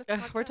about in this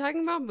podcast? We're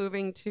talking about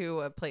moving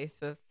to a place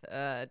with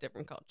a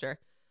different culture.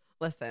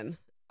 Listen,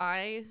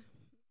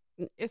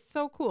 it's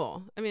so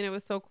cool. I mean, it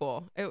was so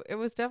cool. It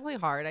was definitely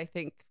hard. I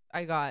think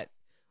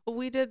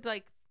we did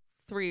like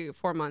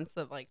 3-4 months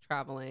of like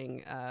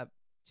traveling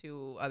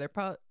to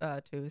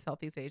to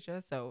Southeast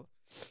Asia. So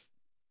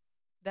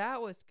that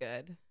was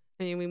good.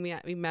 I mean,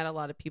 we met a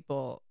lot of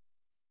people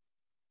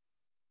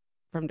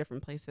from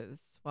different places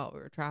while we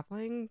were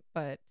traveling,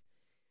 but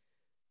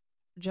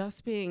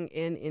just being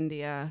in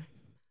India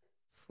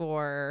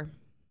for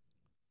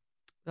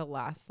the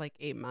last like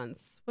 8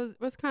 months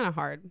was kind of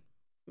hard.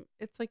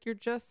 It's like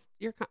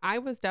I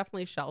was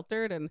definitely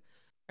sheltered, and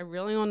I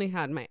really only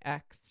had my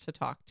ex to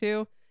talk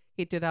to.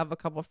 He did have a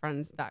couple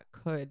friends that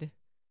could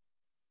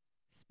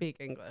speak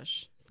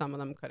English. Some of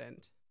them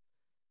couldn't.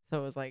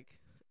 So it was like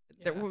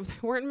there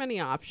weren't many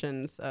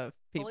options of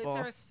people. At least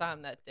there were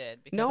some that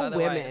did. Because no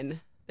women.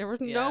 There was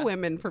no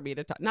women for me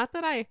to talk. Not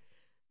that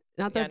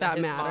that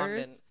his matters. Mom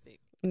didn't speak.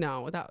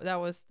 No, that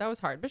was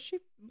hard.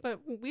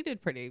 But we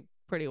did pretty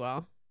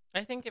well.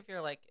 I think if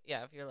you're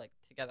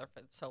together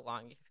for so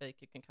long, you feel like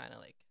you can kind of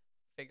like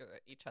figure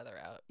each other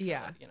out.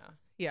 Yeah. You know.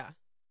 Yeah.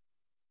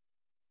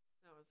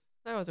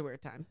 That was a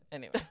weird time.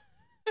 Anyway.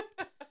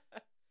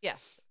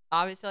 Yes.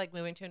 Obviously, like,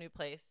 moving to a new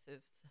place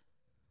is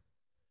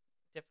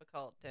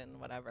difficult and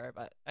whatever,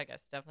 but I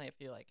guess definitely if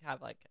you, like,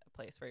 have, like, a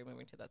place where you're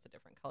moving to that's a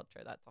different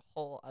culture, that's a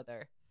whole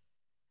other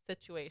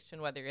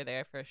situation, whether you're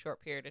there for a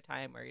short period of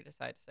time or you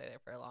decide to stay there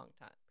for a long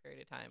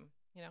period of time,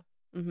 you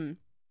know? Mm-hmm.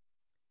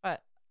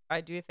 But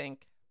I do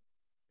think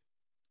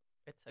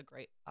it's a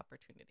great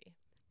opportunity.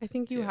 I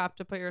think you have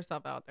to put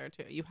yourself out there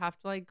too. You have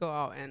to, like, go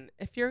out, and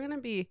if you're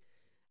gonna be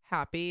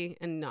happy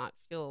and not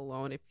feel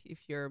alone, if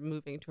you're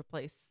moving to a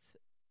place,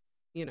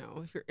 you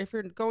know, if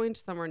you're going to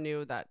somewhere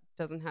new that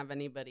doesn't have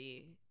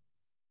anybody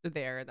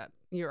there that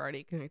you're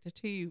already connected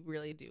to, you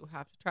really do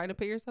have to try to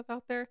put yourself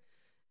out there.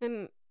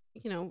 And,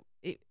 you know,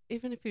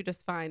 even if you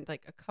just find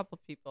like a couple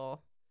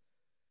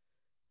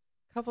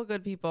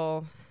good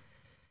people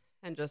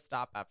and just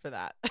stop after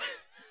that.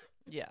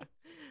 Yeah.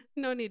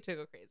 No need to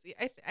go crazy.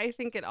 I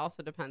think it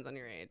also depends on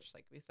your age,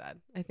 like we said.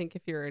 I think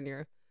if you're in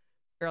your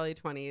early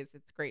 20s,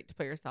 it's great to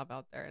put yourself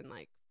out there and,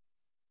 like,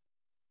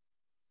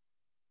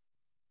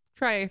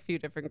 try a few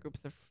different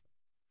groups of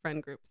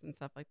friend groups and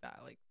stuff like that.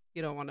 Like,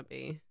 you don't want to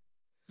be.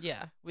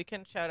 Yeah. We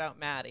can shout out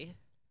Maddie,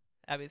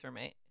 Abby's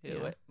roommate,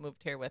 who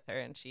moved here with her,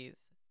 and she's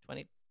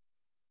 22.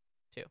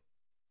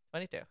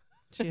 22.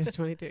 She is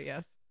 22,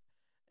 yes.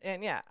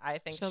 And yeah, I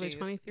think she'll be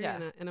 23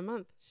 in a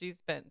month. She's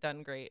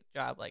done great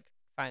job, like,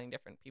 finding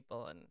different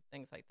people and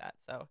things like that.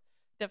 So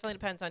definitely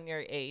depends on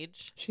your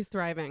age. She's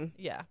thriving.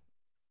 Yeah.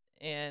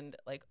 And,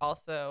 like,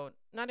 also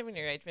not even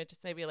your age, but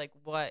just maybe, like,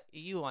 what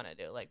you want to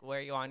do, like,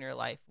 where you are in your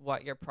life,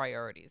 what your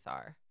priorities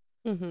are.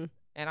 Mm-hmm.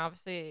 And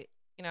obviously,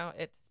 you know,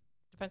 it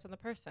depends on the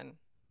person.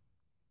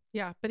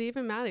 Yeah, but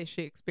even Maddie,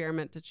 she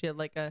experimented. She had,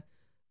 like, a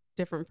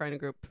different friend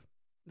group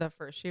the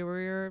first year we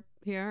were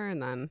here,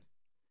 and then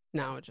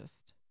now it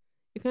just,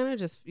 you kind of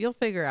just, you'll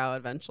figure out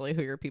eventually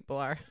who your people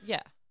are.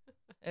 Yeah.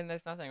 And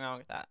there's nothing wrong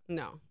with that.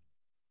 No.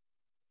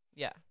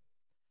 Yeah.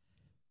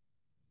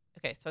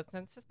 Okay, so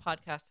since this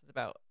podcast is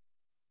about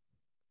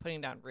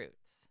putting down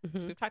roots,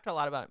 we've talked a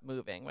lot about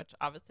moving, which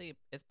obviously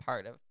is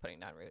part of putting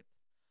down roots.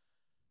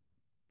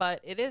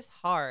 But it is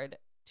hard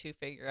to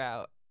figure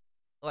out,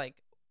 like,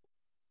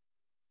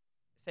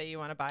 say you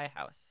want to buy a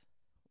house.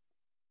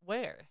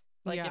 Where?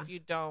 Like, if you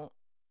don't,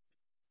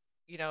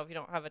 you know, if you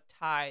don't have a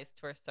ties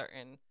to a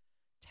certain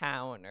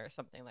town or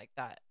something like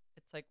that,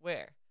 it's like,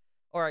 where?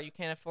 Or you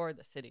can't afford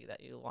the city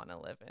that you want to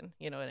live in.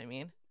 You know what I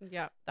mean?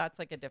 Yeah. That's,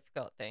 like, a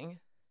difficult thing.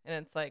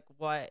 And it's like,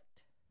 what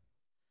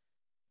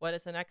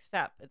is the next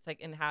step? It's like,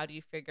 and how do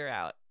you figure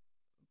out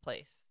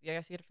place? I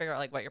guess you have to figure out,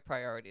 like, what your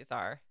priorities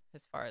are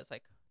as far as,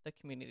 like, the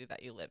community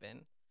that you live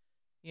in.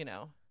 You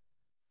know,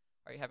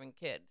 are you having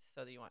kids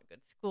so that you want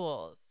good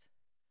schools?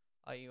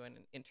 Are you in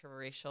an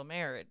interracial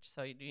marriage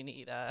so you do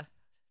need a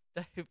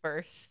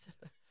diverse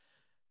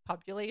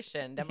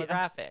population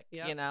demographic?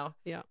 Yes. You know,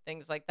 yeah,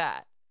 things like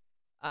that.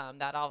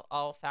 That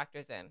all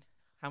factors in.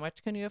 How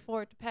much can you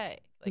afford to pay?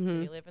 Like,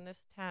 can you live in this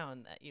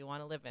town that you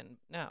want to live in?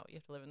 No, you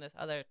have to live in this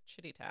other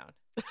shitty town.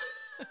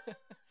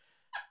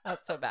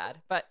 Not so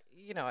bad, but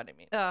you know what I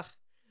mean. Ugh.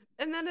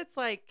 And then it's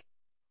like,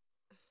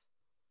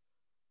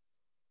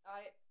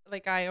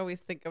 I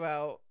always think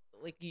about,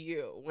 like,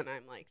 you when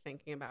I'm, like,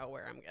 thinking about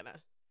where I'm gonna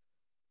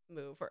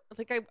move, or,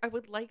 like, I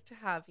would like to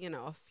have, you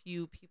know, a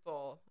few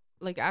people.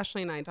 Like,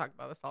 Ashley and I talk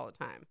about this all the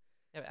time.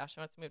 Yeah, but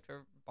Ashley wants to move to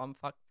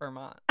bumfuck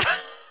Vermont.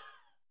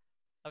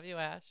 Love you,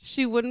 Ash.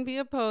 She wouldn't be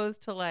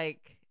opposed to,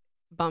 like,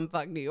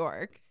 bumfuck New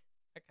York.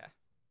 Okay.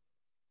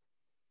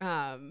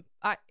 I'm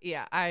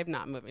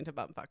not moving to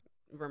bumfuck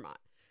Vermont.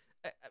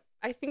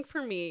 I think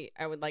for me,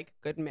 I would like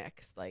a good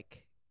mix,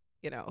 like,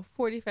 you know,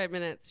 45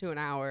 minutes to an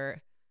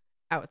hour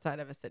outside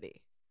of a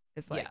city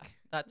is, like,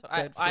 that's what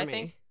good I for me.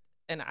 think.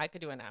 And I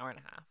could do an hour and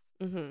a half.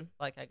 Mm-hmm.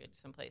 Like, I could do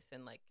someplace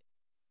in, like,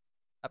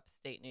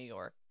 upstate New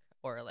York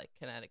or, like,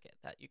 Connecticut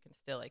that you can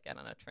still, like, get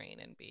on a train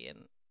and be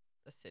in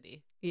the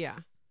city. Yeah.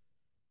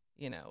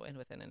 You know, and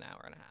within an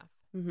hour and a half.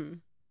 Mm-hmm.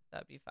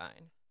 That'd be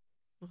fine.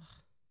 Ugh,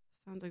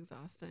 sounds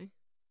exhausting.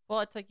 Well,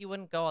 it's like you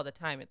wouldn't go all the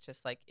time. It's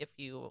just like if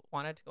you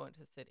wanted to go into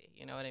the city,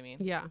 you know what I mean?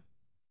 Yeah.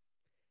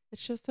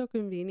 It's just so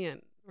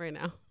convenient right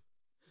now.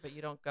 But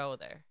you don't go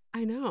there.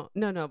 I know.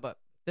 No, but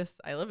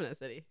I live in a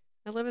city.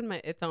 I live in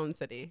its own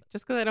city.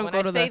 Just because I don't when go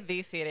I to say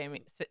the city, I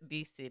mean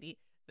the city.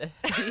 The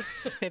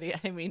city,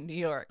 I mean New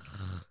York.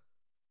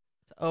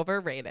 It's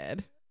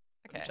overrated.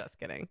 Okay. I'm just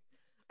kidding.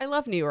 I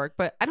love New York,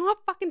 but I don't have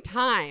fucking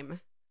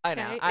time. I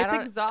know. Okay? It's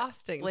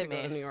exhausting to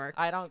go to New York.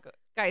 I don't go.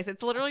 Guys,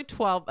 it's literally a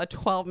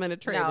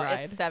 12-minute train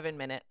ride. It's 7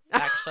 minutes,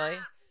 actually.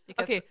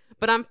 Okay,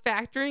 but I'm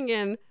factoring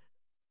in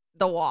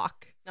the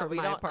walk from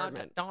my don't,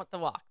 apartment. Don't the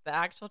walk. The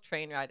actual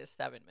train ride is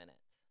 7 minutes.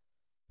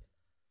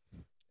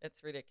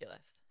 It's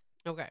ridiculous.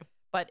 Okay.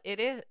 But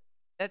it's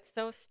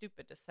so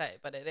stupid to say,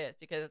 but it is,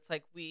 because it's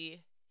like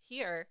we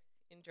here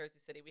in Jersey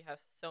City, we have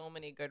so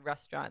many good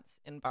restaurants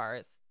and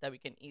bars that we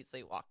can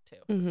easily walk to.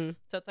 Mm-hmm.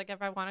 So it's like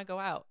if I want to go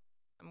out,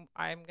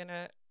 I'm going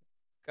to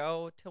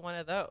go to one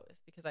of those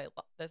because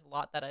there's a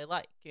lot that I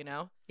like, you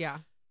know? Yeah.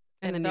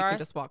 And then you can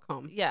just walk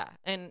home. Yeah.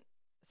 And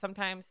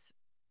sometimes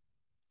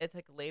it's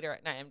like later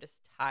at night. I'm just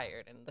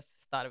tired, and the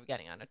thought of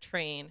getting on a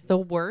train. The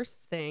worst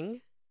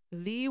thing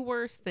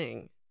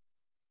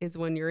is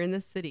when you're in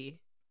the city,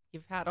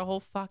 you've had a whole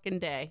fucking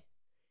day,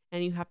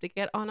 and you have to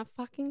get on a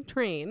fucking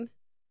train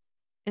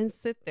and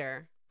sit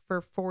there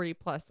for 40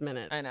 plus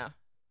minutes. I know.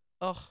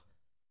 Oh,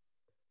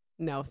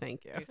 no,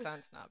 thank you. You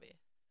sound snobby.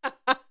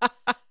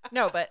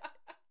 No, but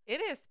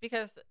it is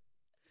because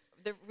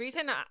the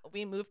reason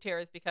we moved here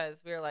is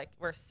because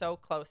we're so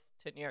close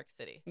to New York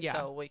City. Yeah.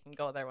 So we can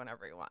go there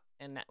whenever we want.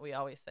 And we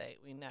always say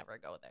we never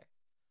go there.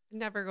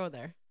 Never go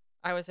there.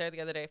 I was there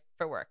the other day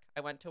for work.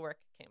 I went to work,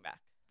 came back.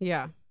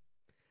 Yeah.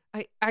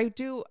 I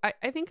do.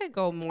 I think I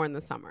go more in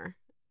the summer.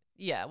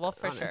 Yeah, well,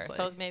 for sure. Honestly.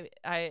 So maybe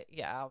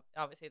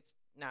obviously it's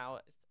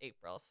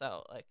April.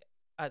 So like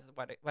as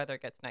weather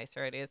gets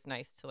nicer, it is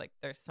nice to like,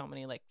 there's so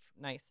many like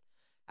nice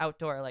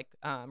outdoor like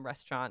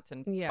restaurants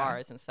and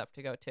bars and stuff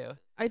to go to.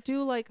 I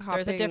do like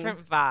hopping. There's a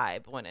different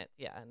vibe when in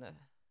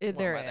the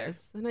There weather. is.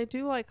 And I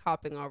do like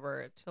hopping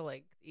over to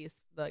like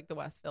the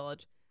West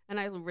Village. And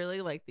I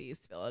really like the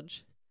East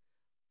Village.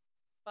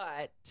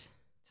 But It's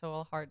a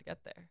little hard to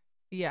get there.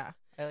 yeah.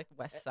 I like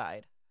West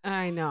Side.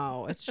 I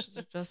know. It's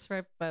just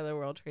right by the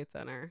World Trade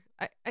Center.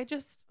 I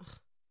just,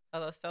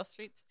 Although South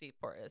Street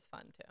Seaport is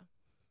fun too.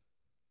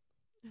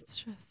 it's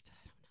just,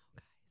 I don't know,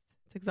 guys.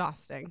 It's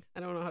exhausting.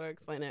 I don't know how to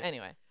explain it.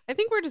 Anyway, I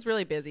think we're just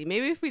really busy.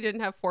 Maybe if we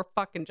didn't have 4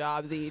 fucking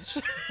jobs each.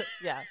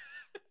 yeah.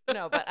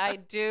 No, but I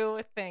do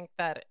think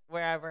that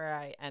wherever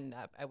I end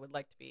up, I would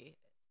like to be,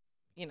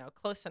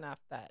 close enough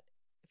that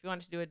if you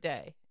wanted to do a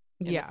day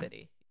in the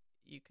city,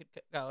 you could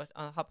go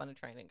hop on a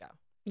train and go.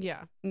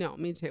 Yeah. No,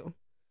 me too.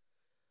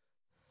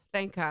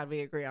 Thank God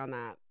we agree on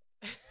that.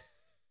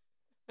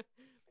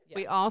 Yeah.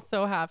 We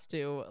also have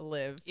to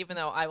live. Even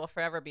though I will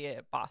forever be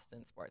a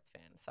Boston sports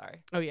fan.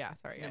 Sorry. Oh yeah,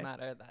 sorry No guys.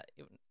 matter that,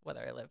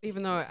 whether I live.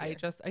 Even though here.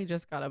 I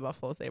just got a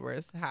Buffalo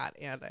Sabres hat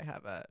and I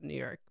have a New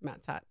York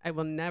Mets hat. I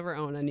will never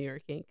own a New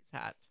York Yankees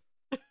hat.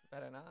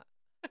 Better not.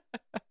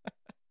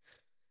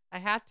 I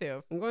had to.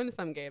 If I'm going to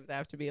some games, I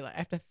have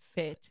to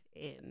fit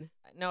in.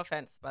 No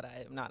offense, but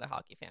I'm not a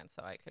hockey fan,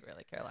 so I could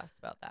really care less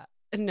about that.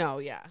 No,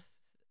 yeah.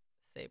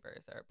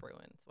 Sabres or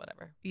Bruins,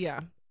 whatever.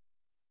 Yeah.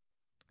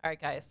 All right,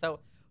 guys.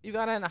 So we've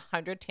gone on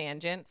 100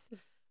 tangents,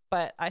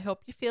 but I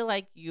hope you feel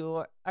like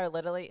you are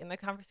literally in the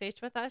conversation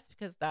with us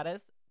because that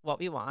is what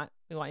we want.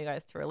 We want you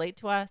guys to relate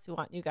to us. We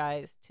want you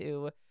guys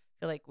to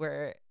feel like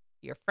we're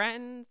your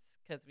friends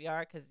because we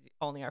are, because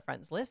only our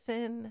friends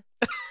listen.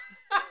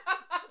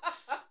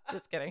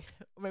 Just kidding.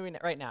 Maybe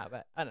not right now,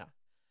 but I don't know.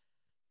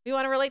 We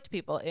want to relate to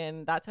people,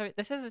 and that's how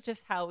this is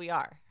just how we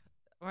are.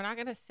 We're not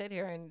going to sit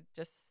here and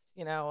just,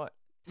 We're not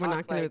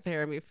talk going to like sit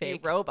here and be be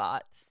fake.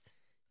 robots.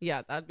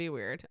 Yeah, that'd be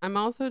weird. I'm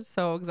also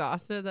so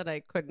exhausted that I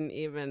couldn't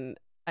even.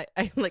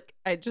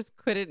 I just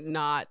couldn't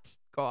not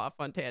go off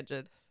on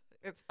tangents.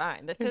 It's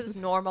fine. This is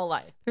normal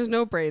life. There's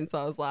no brain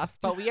cells left.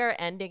 But we are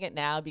ending it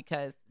now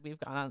because we've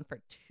gone on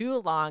for too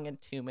long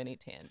and too many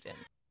tangents.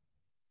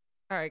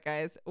 All right,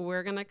 guys,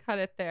 we're going to cut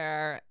it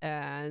there,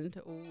 and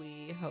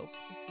we hope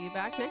to see you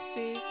back next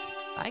week.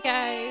 Bye,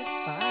 guys.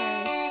 Bye.